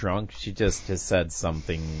call me a drunk. She just has said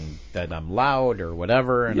something that I'm loud or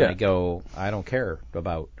whatever, and I go, I don't care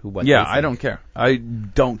about what. Yeah, they think. I don't care. I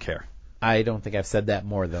don't care. I don't think I've said that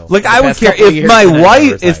more though. Like I would care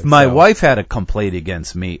if my wife had a complaint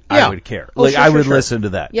against me, I would care. Like I would listen to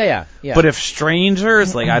that. Yeah. But if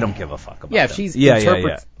strangers, like I don't give a fuck about. Yeah, if she's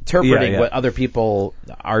interpreting what other people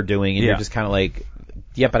are doing, and you're just kind of like,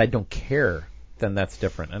 but I don't care. Then that's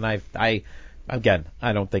different. And I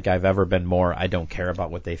don't think I've ever been more I don't care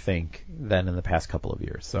about what they think than in the past couple of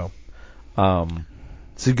years. So,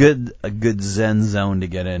 it's a good zen zone to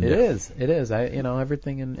get into. It is.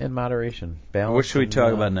 Everything in moderation. Balance. What should we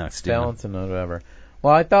talk about next? Balance and whatever.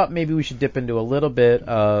 Well, I thought maybe we should dip into a little bit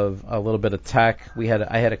of tech.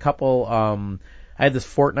 I had a couple. I had this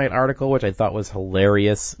Fortnite article which I thought was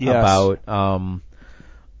hilarious about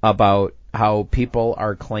how people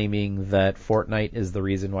are claiming that Fortnite is the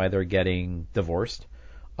reason why they're getting divorced.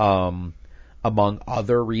 among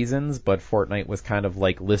other reasons, but Fortnite was kind of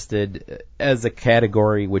like listed as a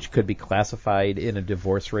category which could be classified in a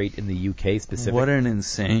divorce rate in the UK specifically. What an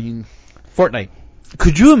insane... Fortnite.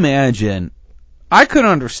 Could you imagine... I could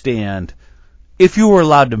understand if you were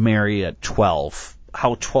allowed to marry at 12,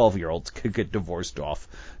 how 12-year-olds could get divorced off.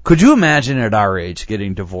 Could you imagine at our age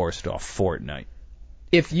getting divorced off Fortnite?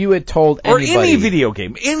 If you had told anybody... Or any video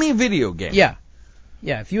game. Any video game. Yeah.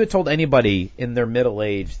 Yeah, if you had told anybody in their middle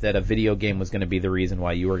age that a video game was going to be the reason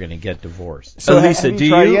why you were going to get divorced. So, Elisa, have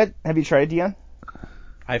you tried it, Dion?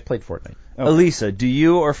 I've played Fortnite. Okay. Elisa, do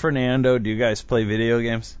you or Fernando, do you guys play video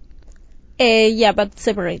games? Yeah, but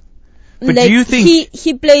separate. But like, do you think...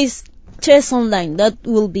 He plays chess online. That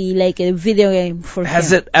will be like a video game for him.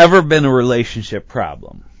 Has it ever been a relationship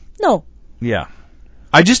problem? No. Yeah.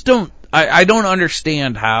 I just don't... I don't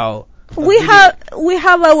understand how... We have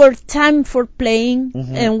our time for playing,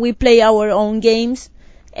 and we play our own games,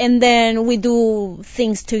 and then we do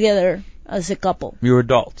things together as a couple. You're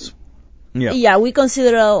adults. Yeah. Yeah, we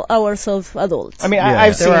consider ourselves adults. I mean,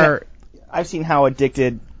 yeah. I've seen how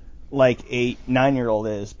addicted like a 9-year-old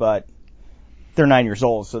is, but they're 9 years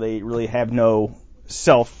old, so they really have no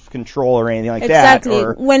self-control or anything like that. Exactly.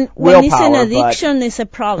 Or when it's an addiction, it's a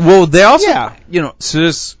problem. Well, they also, so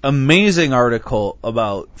this amazing article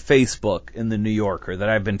about Facebook in the New Yorker that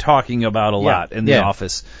I've been talking about a lot in the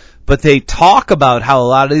office. But they talk about how a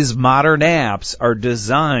lot of these modern apps are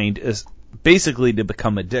designed as basically to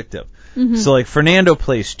become addictive. Mm-hmm. So like Fernando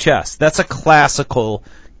plays chess. That's a classical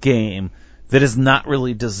game that is not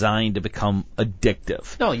really designed to become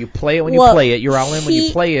addictive. No, you play it when you play it. You're all in when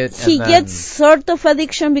you play it. He gets sort of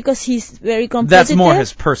addiction because he's very competitive. That's more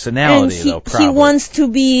his personality, though, probably. He wants to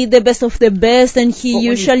be the best of the best, and he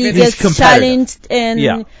usually gets challenged,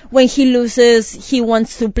 and when he loses, he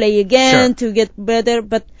wants to play again to get better.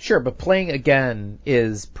 But playing again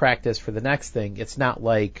is practice for the next thing. It's not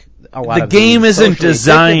like a lot the of game isn't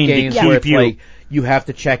designed to keep you... Like, you have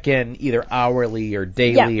to check in either hourly or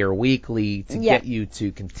daily or weekly to get you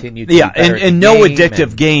to continue to be better and no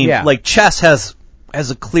addictive game. Like chess has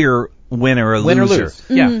a clear winner or loser.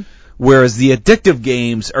 Mm-hmm. Yeah. Whereas the addictive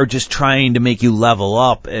games are just trying to make you level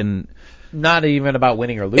up and not even about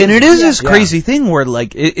winning or losing. And it is this crazy thing where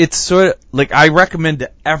like it's sort of like I recommend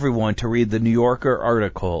to everyone to read the New Yorker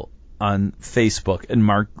article on Facebook and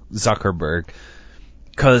Mark Zuckerberg,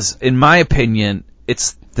 because in my opinion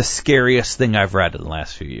it's the scariest thing I've read in the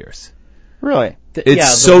last few years. Really?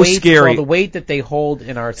 It's so scary. The weight that they hold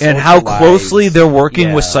in our social and how closely lives. They're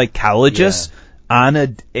working with psychologists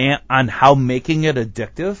on how making it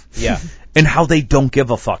addictive. Yeah. And how they don't give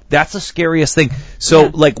a fuck. That's the scariest thing. So,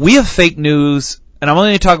 like, we have fake news, and I'm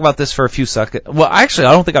only going to talk about this for a few seconds. Well, actually,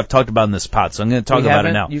 I don't think I've talked about it in this pod, so I'm going to talk about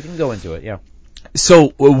it now. You can go into it, yeah.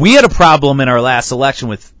 So, we had a problem in our last election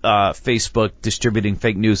with Facebook distributing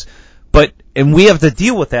fake news. And we have to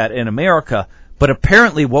deal with that in America, but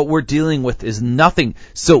apparently what we're dealing with is nothing.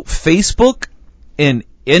 So Facebook in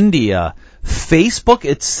India, Facebook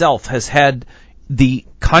itself has had, the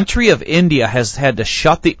country of India has had to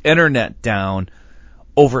shut the internet down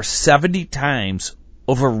over 70 times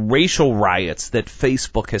over racial riots that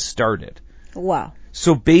Facebook has started. Wow.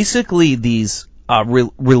 So basically these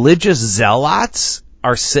religious zealots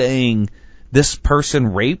are saying this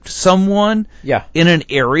person raped someone in an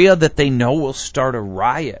area that they know will start a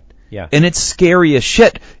riot. Yeah. And it's scary as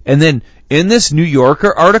shit. And then in this New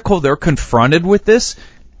Yorker article, they're confronted with this,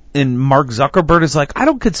 and Mark Zuckerberg is like, I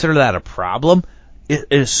don't consider that a problem. It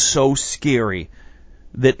is so scary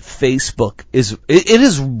that Facebook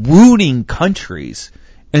is ruining countries,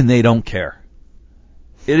 and they don't care.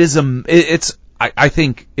 I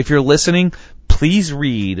think if you're listening, please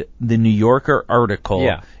read the New Yorker article.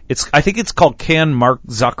 Yeah. I think it's called Can Mark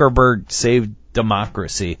Zuckerberg Save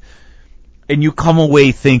Democracy? And you come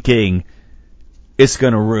away thinking it's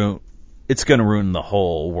going to ruin the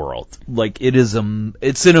whole world. Like it's an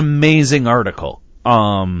amazing article.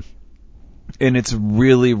 And it's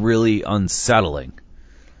really, really unsettling.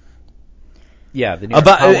 Yeah, the New York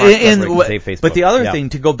Facebook. But the other thing,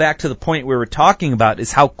 to go back to the point we were talking about,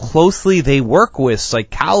 is how closely they work with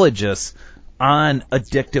psychologists on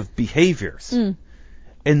addictive behaviors.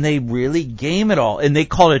 And they really game it all. And they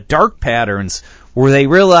call it dark patterns, where they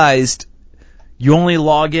realized you only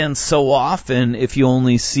log in so often if you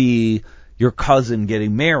only see your cousin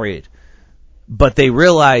getting married. But they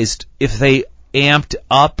realized if they amped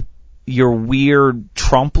up your weird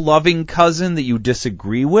Trump-loving cousin that you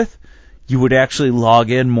disagree with, you would actually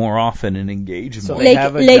log in more often and engage more. So they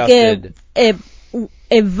have adjusted...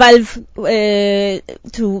 a valve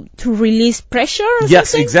to release pressure or yes,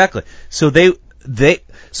 something? Exactly. So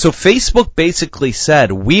So Facebook basically said,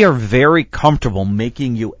 we are very comfortable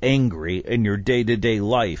making you angry in your day-to-day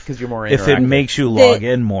life because you're more if it makes you log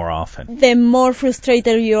in more often. The more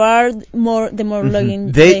frustrated you are, the more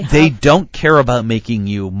login they don't care about making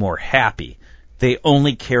you more happy. They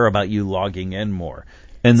only care about you logging in more.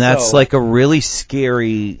 And that's like a really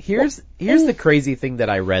scary... Here's the crazy thing that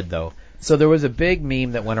I read, though. So there was a big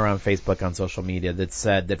meme that went around Facebook on social media that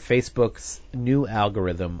said that Facebook's new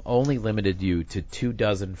algorithm only limited you to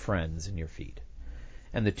 24 friends in your feed.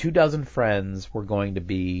 And the 24 friends were going to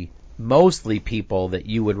be mostly people that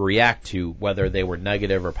you would react to, whether they were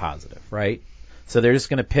negative or positive, right? So they're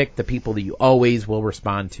just going to pick the people that you always will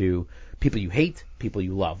respond to, people you hate, people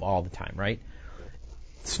you love all the time, right?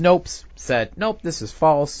 Snopes said, nope, this is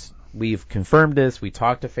false. We've confirmed this. We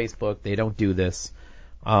talked to Facebook. They don't do this.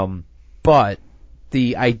 But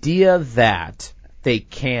the idea that they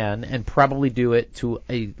can and probably do it to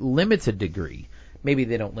a limited degree, maybe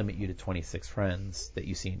they don't limit you to 26 friends that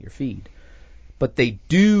you see in your feed, but they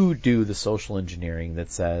do the social engineering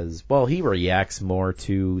that says, well, he reacts more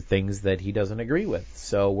to things that he doesn't agree with,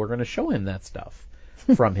 so we're going to show him that stuff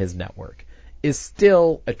from his network, is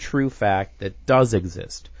still a true fact that does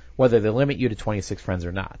exist, whether they limit you to 26 friends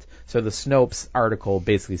or not. So the Snopes article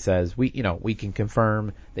basically says, we can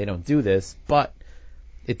confirm they don't do this, but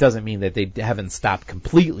it doesn't mean that they haven't stopped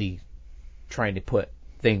completely trying to put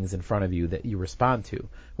things in front of you that you respond to,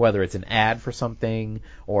 whether it's an ad for something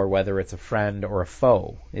or whether it's a friend or a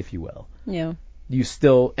foe, if you will. Yeah. You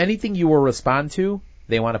still, anything you will respond to,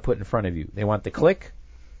 they want to put in front of you. They want the click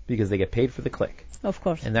because they get paid for the click. Of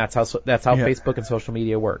course. And that's how Facebook and social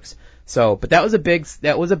media works. So, but that was a big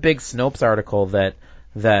Snopes article that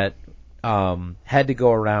had to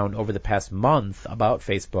go around over the past month about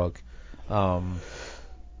Facebook,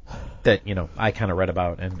 that, I kind of read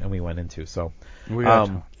about and we went into. So,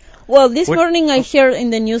 well, this morning I heard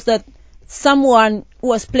in the news that someone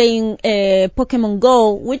was playing Pokemon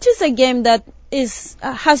Go, which is a game that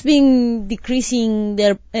has been decreasing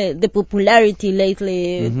the popularity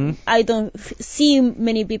lately. Mm-hmm. I don't see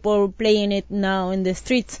many people playing it now in the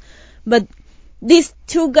streets, but these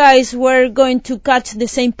two guys were going to catch the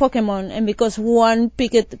same Pokemon, and because one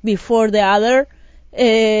picked it before the other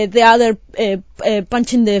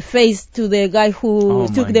punched in the face to the guy who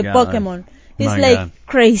took the Pokemon. It's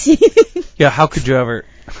crazy. Yeah, how could you ever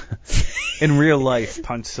in real life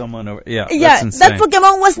punch someone over? Yeah, that's insane. That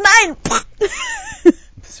Pokemon was mine.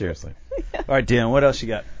 Seriously. All right, Dan, what else you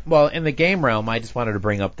got? Well, in the game realm, I just wanted to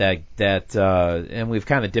bring up that and we've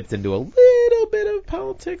kind of dipped into a little bit of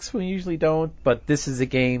politics. We usually don't, but this is a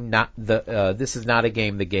game, this is not a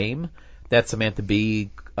game. The game, that Samantha Bee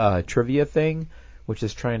trivia thing, which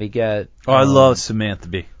is trying to get. I love Samantha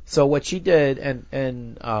Bee. So what she did,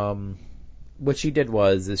 what she did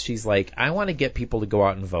was she's like, I want to get people to go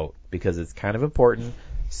out and vote because it's kind of important.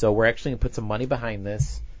 So we're actually going to put some money behind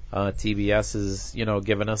this. TBS is,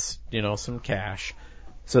 giving us, some cash.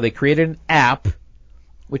 So they created an app,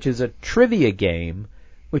 which is a trivia game,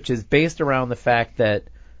 which is based around the fact that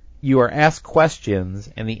you are asked questions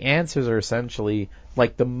and the answers are essentially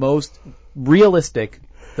like the most realistic,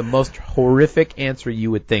 the most horrific answer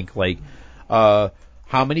you would think. Like, how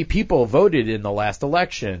many people voted in the last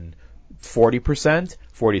election? 40%,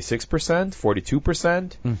 46%,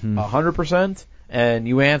 42%, 100%, and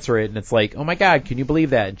you answer it, and it's like, oh my God, can you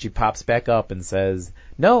believe that? And she pops back up and says,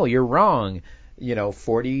 no, you're wrong.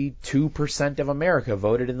 42% of America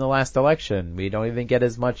voted in the last election. We don't even get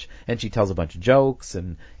as much. And she tells a bunch of jokes,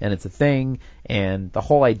 and it's a thing. And the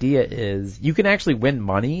whole idea is you can actually win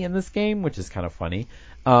money in this game, which is kind of funny.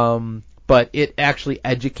 But it actually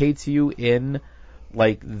educates you in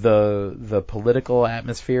like the political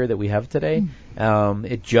atmosphere that we have today.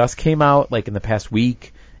 It just came out like in the past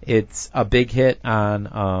week. It's a big hit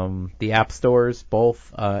on the app stores,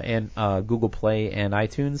 both and Google Play and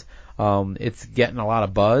iTunes. It's getting a lot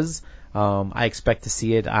of buzz. I expect to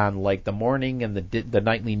see it on like the morning and the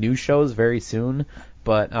nightly news shows very soon.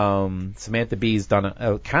 But Samantha Bee's done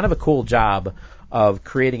a kind of a cool job of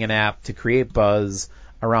creating an app to create buzz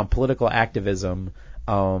around political activism,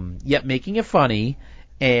 yet making it funny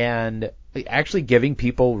and actually giving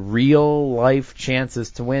people real life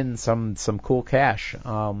chances to win some cool cash.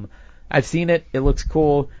 I've seen it. It looks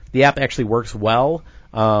cool. The app actually works well.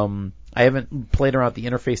 I haven't played around with the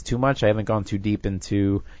interface too much. I haven't gone too deep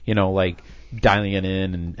into, like dialing it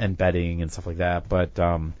in and betting and stuff like that. But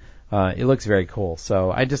it looks very cool.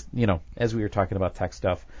 So I just, as we were talking about tech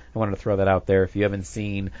stuff, I wanted to throw that out there. If you haven't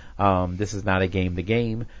seen This Is Not a Game, the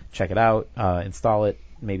game, check it out, install it,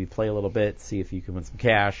 maybe play a little bit, see if you can win some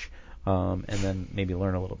cash. and then maybe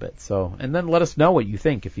learn a little bit. So, and then let us know what you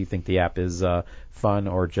think, if you think the app is fun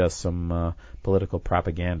or just some political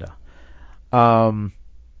propaganda.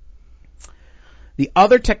 The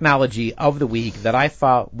other technology of the week that I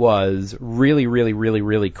thought was really, really, really,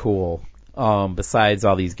 really cool, besides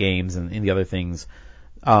all these games and the other things,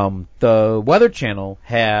 the Weather Channel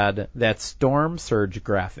had that storm surge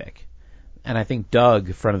graphic. And I think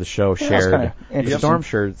Doug, friend of the show, shared the storm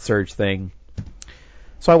surge thing.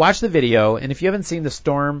 So I watched the video, and if you haven't seen the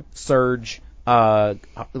storm surge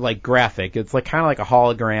graphic, it's like kind of like a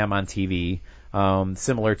hologram on TV,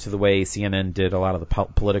 similar to the way CNN did a lot of the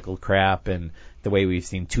political crap and the way we've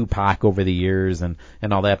seen Tupac over the years and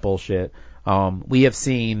all that bullshit. We have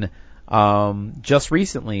seen just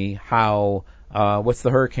recently how what's the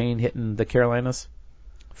hurricane hitting the Carolinas?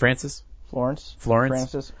 Florence.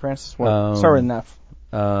 Francis. Start with an F.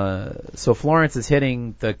 So Florence is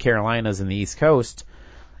hitting the Carolinas and the East Coast,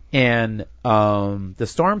 and the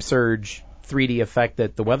storm surge 3D effect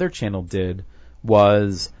that the Weather Channel did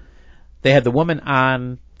was they had the woman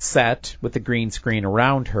on set with the green screen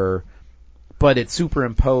around her, but it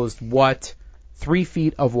superimposed what 3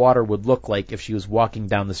 feet of water would look like if she was walking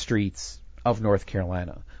down the streets of North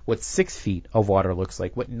Carolina, what 6 feet of water looks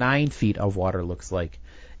like, what 9 feet of water looks like.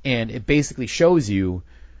 And it basically shows you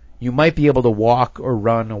might be able to walk or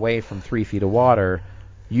run away from 3 feet of water.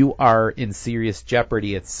 You are in serious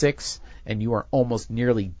jeopardy at 6, and you are almost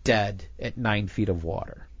nearly dead at 9 feet of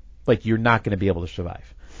water. Like, you're not going to be able to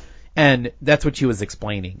survive. And that's what she was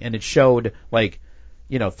explaining. And it showed,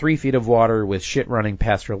 3 feet of water with shit running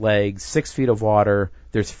past her legs, 6 feet of water,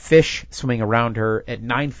 there's fish swimming around her. At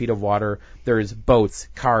 9 feet of water, there's boats,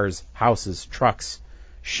 cars, houses, trucks,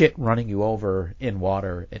 shit running you over in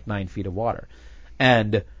water at 9 feet of water.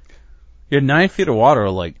 And 9 feet of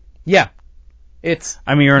water, yeah. It's,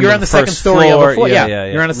 you're on the second story floor. of a floor. Yeah.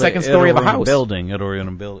 You're on a second story of a house. Building.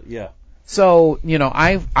 Yeah. So,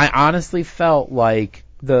 I honestly felt like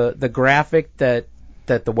the graphic that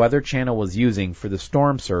the Weather Channel was using for the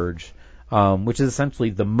storm surge, which is essentially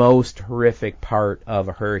the most horrific part of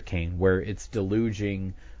a hurricane, where it's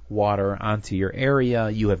deluging water onto your area.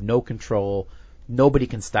 You have no control. Nobody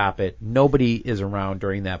can stop it. Nobody is around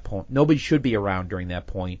during that point. Nobody should be around during that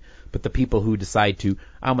point. But the people who decide to,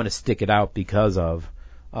 I'm going to stick it out because of,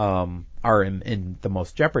 are in the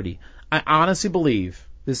most jeopardy. I honestly believe,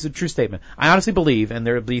 this is a true statement, I honestly believe, and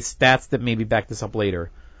there will be stats that maybe back this up later,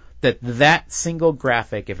 that single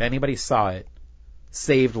graphic, if anybody saw it,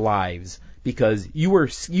 saved lives. Because you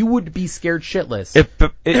would be scared shitless.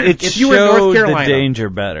 If you were in North Carolina, the danger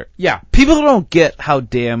better. Yeah. People don't get how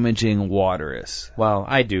damaging water is. Well,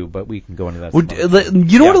 I do, but we can go into that.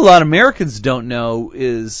 You know what a lot of Americans don't know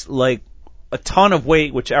is a ton of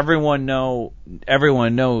weight, which everyone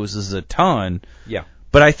knows is a ton. Yeah.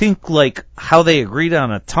 But I think how they agreed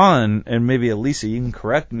on a ton, and maybe Elisa, you can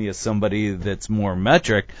correct me as somebody that's more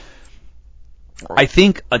metric. I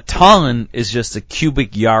think a ton is just a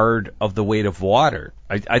cubic yard of the weight of water.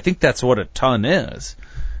 I think that's what a ton is.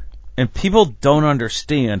 And people don't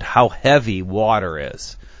understand how heavy water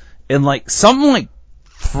is. And something like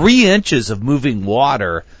 3 inches of moving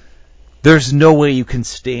water, there's no way you can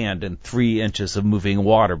stand in 3 inches of moving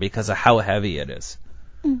water because of how heavy it is.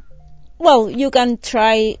 Well, you can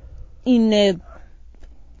try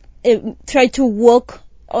try to walk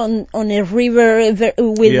on a river with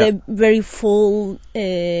a very full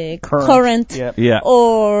current. Yeah.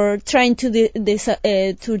 Or trying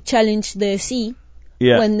to challenge the sea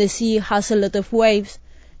when the sea has a lot of waves.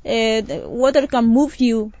 The water can move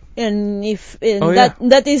you, and if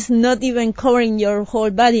that is not even covering your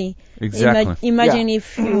whole body. Exactly. Imagine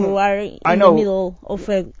if you are in the middle of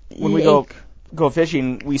a when we go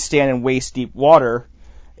fishing, we stand in waist deep water,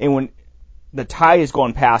 and when the tide is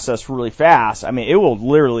going past us really fast, it will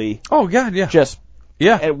literally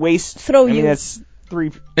at waist throw you. That's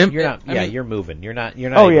 3. You're not. You're moving. You're not.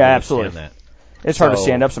 Oh yeah, absolutely. That. It's hard to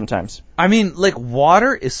stand up sometimes.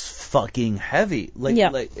 Water is fucking heavy.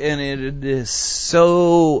 And it is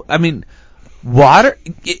so. Water.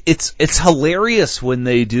 It's hilarious when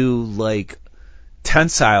they do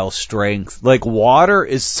tensile strength. Water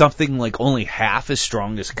is something only half as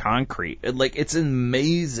strong as concrete. It's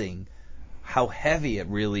amazing how heavy it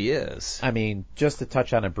really is. Just to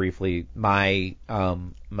touch on it briefly, the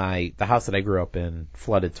house that I grew up in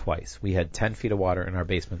flooded twice. We had 10 feet of water in our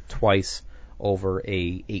basement twice over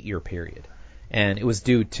a 8-year period. And it was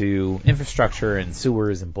due to infrastructure and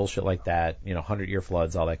sewers and bullshit like that, 100-year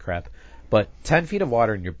floods, all that crap. But 10 feet of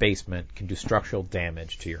water in your basement can do structural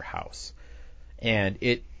damage to your house. And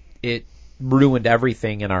ruined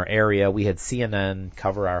everything in our area. We had CNN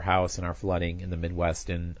cover our house and our flooding in the Midwest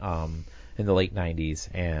in the late 90s,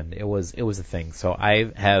 and it was a thing. So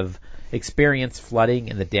I have experienced flooding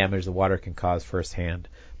and the damage the water can cause firsthand.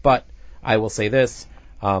 But I will say this,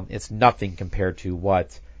 it's nothing compared to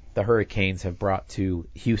what the hurricanes have brought to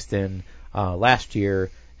Houston last year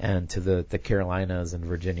and to the Carolinas and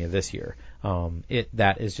Virginia this year.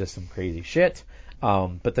 That is just some crazy shit.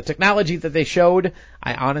 But the technology that they showed,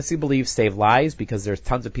 I honestly believe saved lives, because there's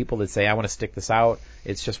tons of people that say, I want to stick this out.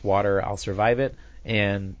 It's just water. I'll survive it.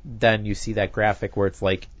 And then you see that graphic where it's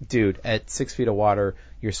like, dude, at 6 feet of water,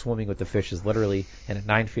 you're swimming with the fishes literally. And at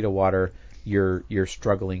 9 feet of water, you're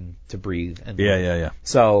struggling to breathe. And Yeah.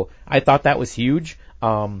 So I thought that was huge.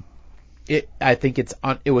 I think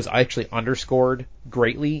it was actually underscored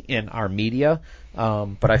greatly in our media.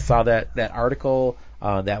 But I saw that article,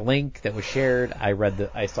 that link that was shared.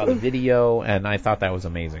 I saw the video, and I thought that was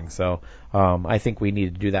amazing. So, I think we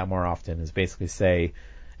need to do that more often, is basically say,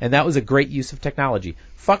 and that was a great use of technology.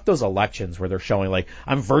 Fuck those elections where they're showing like,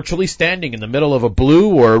 I'm virtually standing in the middle of a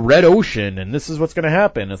blue or a red ocean and this is what's going to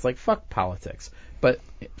happen. It's like, fuck politics. But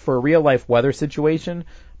for a real life weather situation,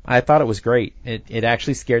 I thought it was great. It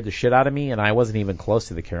actually scared the shit out of me, and I wasn't even close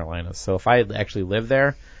to the Carolinas. So if I had actually lived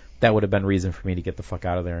there, that would have been reason for me to get the fuck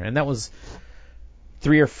out of there. And that was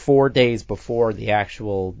 3 or 4 days before the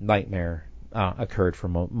actual nightmare occurred for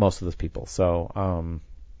most of those people. So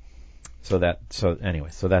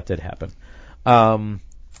that did happen.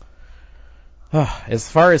 As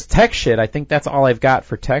far as tech shit, I think that's all I've got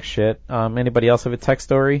for tech shit. Anybody else have a tech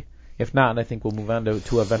story? If not, I think we'll move on to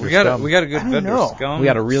a vendor scum. We got a good vendor scum. We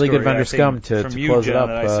got a really good vendor scum to close it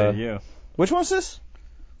up. Which one's this?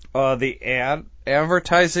 The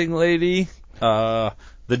advertising lady, the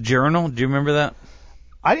Journal. Do you remember that?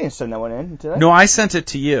 I didn't send that one in, did I? No, I sent it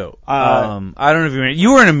to you. I don't know if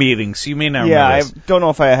you were in a meeting, so you may not remember. Yeah, this. I don't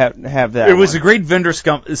know if I have that. It was a great vendor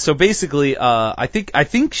scum. So basically, I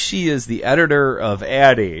think she is the editor of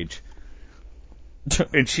Ad Age,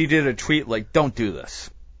 and she did a tweet like, "Don't do this."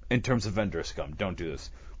 In terms of vendor scum, don't do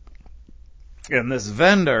this. And this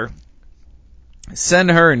vendor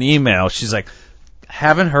sent her an email. She's like,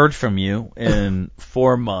 haven't heard from you in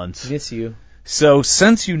 4 months. Miss you. So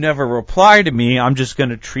since you never reply to me, I'm just going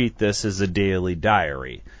to treat this as a daily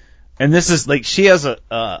diary. And this is like, she has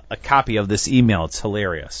a copy of this email. It's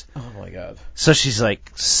hilarious. Oh my God. So she's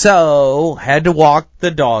like, so had to walk the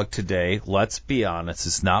dog today. Let's be honest.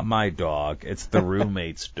 It's not my dog. It's the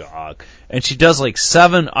roommate's dog. And she does like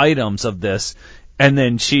 7 items of this. And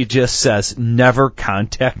then she just says, never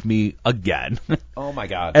contact me again. Oh my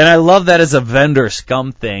God. And I love that as a vendor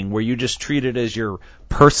scum thing where you just treat it as your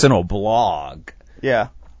personal blog. Yeah.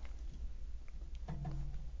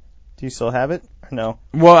 Do you still have it? Or no.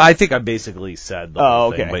 Well, I think I basically said the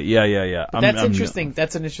whole thing. Okay. But yeah. That's interesting.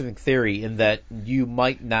 That's an interesting theory in that you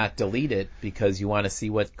might not delete it because you want to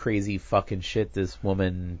see what crazy fucking shit this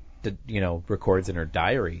woman, records in her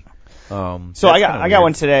diary. So I got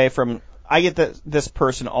one today from. I get this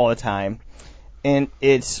person all the time, and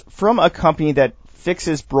it's from a company that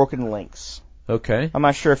fixes broken links. Okay. I'm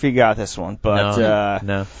not sure if you got this one, but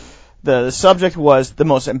no. The subject was the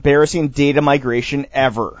most embarrassing data migration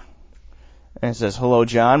ever. And it says, hello,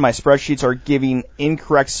 John. My spreadsheets are giving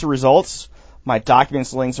incorrect results. My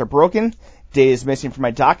documents links are broken. Data is missing from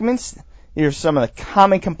my documents. These are some of the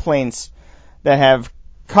common complaints that have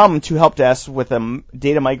come to help desk with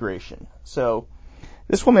data migration. So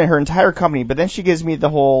this woman, her entire company, but then she gives me the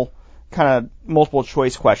whole kind of multiple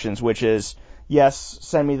choice questions, which is, yes,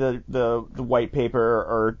 send me the white paper,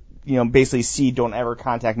 or, basically C, don't ever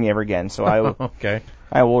contact me ever again. So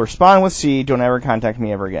I will respond with C, don't ever contact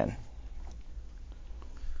me ever again.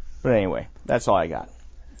 But anyway, that's all I got.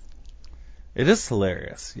 It is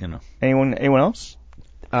hilarious, Anyone else?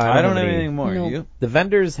 I don't have anything more. No. You? The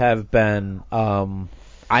vendors have been,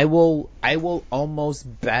 I will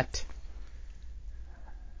almost bet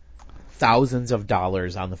thousands of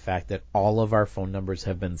dollars on the fact that all of our phone numbers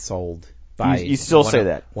have been sold by you still say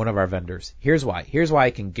that. One of our vendors. Here's why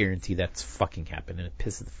I can guarantee that's fucking happened, and it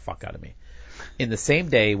pisses the fuck out of me. In the same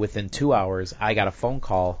day, within 2 hours, I got a phone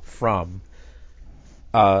call from,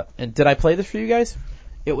 and did I play this for you guys?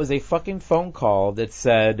 It was a fucking phone call that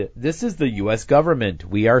said, this is the U.S. government.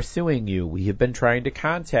 We are suing you. We have been trying to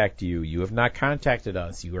contact you. You have not contacted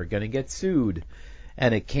us. You are going to get sued.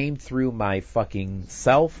 And it came through my fucking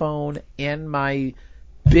cell phone and my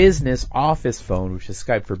business office phone, which is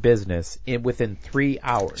Skype for Business, within 3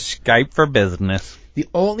 hours. Skype for Business. The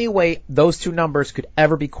only way those two numbers could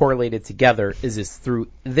ever be correlated together is through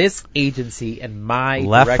this agency and my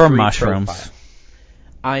Left directory for mushrooms. profile.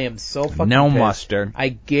 I am so fucking No pissed. mustard. I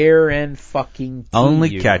guarantee Only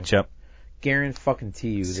you. ketchup. Guarantee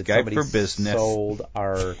you that Skype somebody for business. sold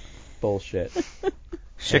our bullshit.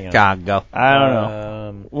 Chicago. I don't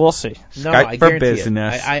know. We'll see. No, Skype I for guarantee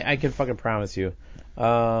business. it. I can fucking promise you.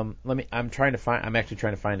 I'm actually trying to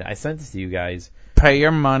find it. I sent this to you guys, Pay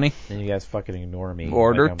your money. and you guys fucking ignore me.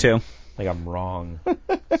 Order like two. Like I'm wrong.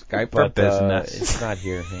 Skype for But business. it's not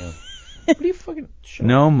here. Hang on. What are you fucking?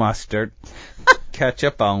 No mustard.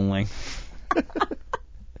 Ketchup only.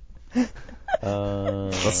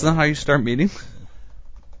 That's not how you start meetings.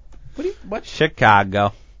 What?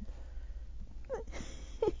 Chicago.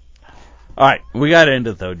 All right, we got to end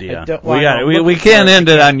it though, Dion. We can't end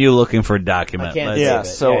it on you looking for a document. I can't Yeah,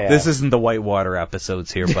 so this isn't the Whitewater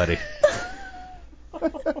episodes here, buddy.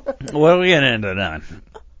 What are we gonna end it on?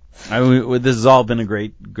 This has all been a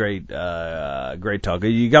great talk.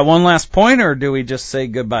 You got one last point, or do we just say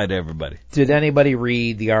goodbye to everybody? Did anybody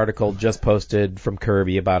read the article just posted from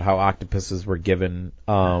Kirby about how octopuses were given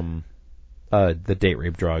the date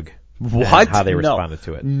rape drug? What? How they responded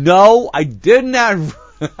to it? No, I did not.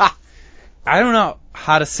 I don't know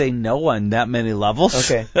how to say no on that many levels.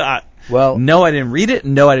 Okay. Well, no, I didn't read it.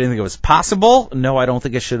 No, I didn't think it was possible. No, I don't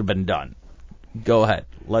think it should have been done. Go ahead.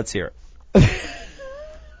 Let's hear it.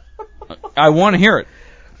 I want to hear it.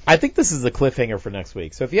 I think this is the cliffhanger for next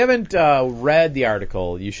week. So if you haven't read the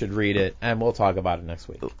article, you should read it, and we'll talk about it next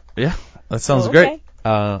week. Yeah, that sounds great.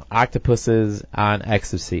 Octopuses on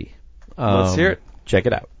ecstasy. Let's hear it. Check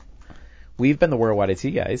it out. We've been the Worldwide IT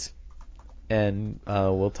guys, and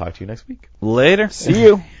we'll talk to you next week. Later. See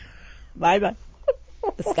you. Bye-bye.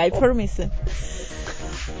 Skype for missing.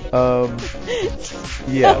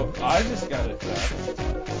 Yeah. I just got it.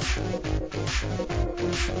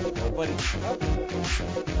 Nobody.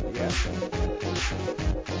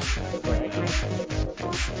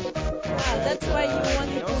 That's why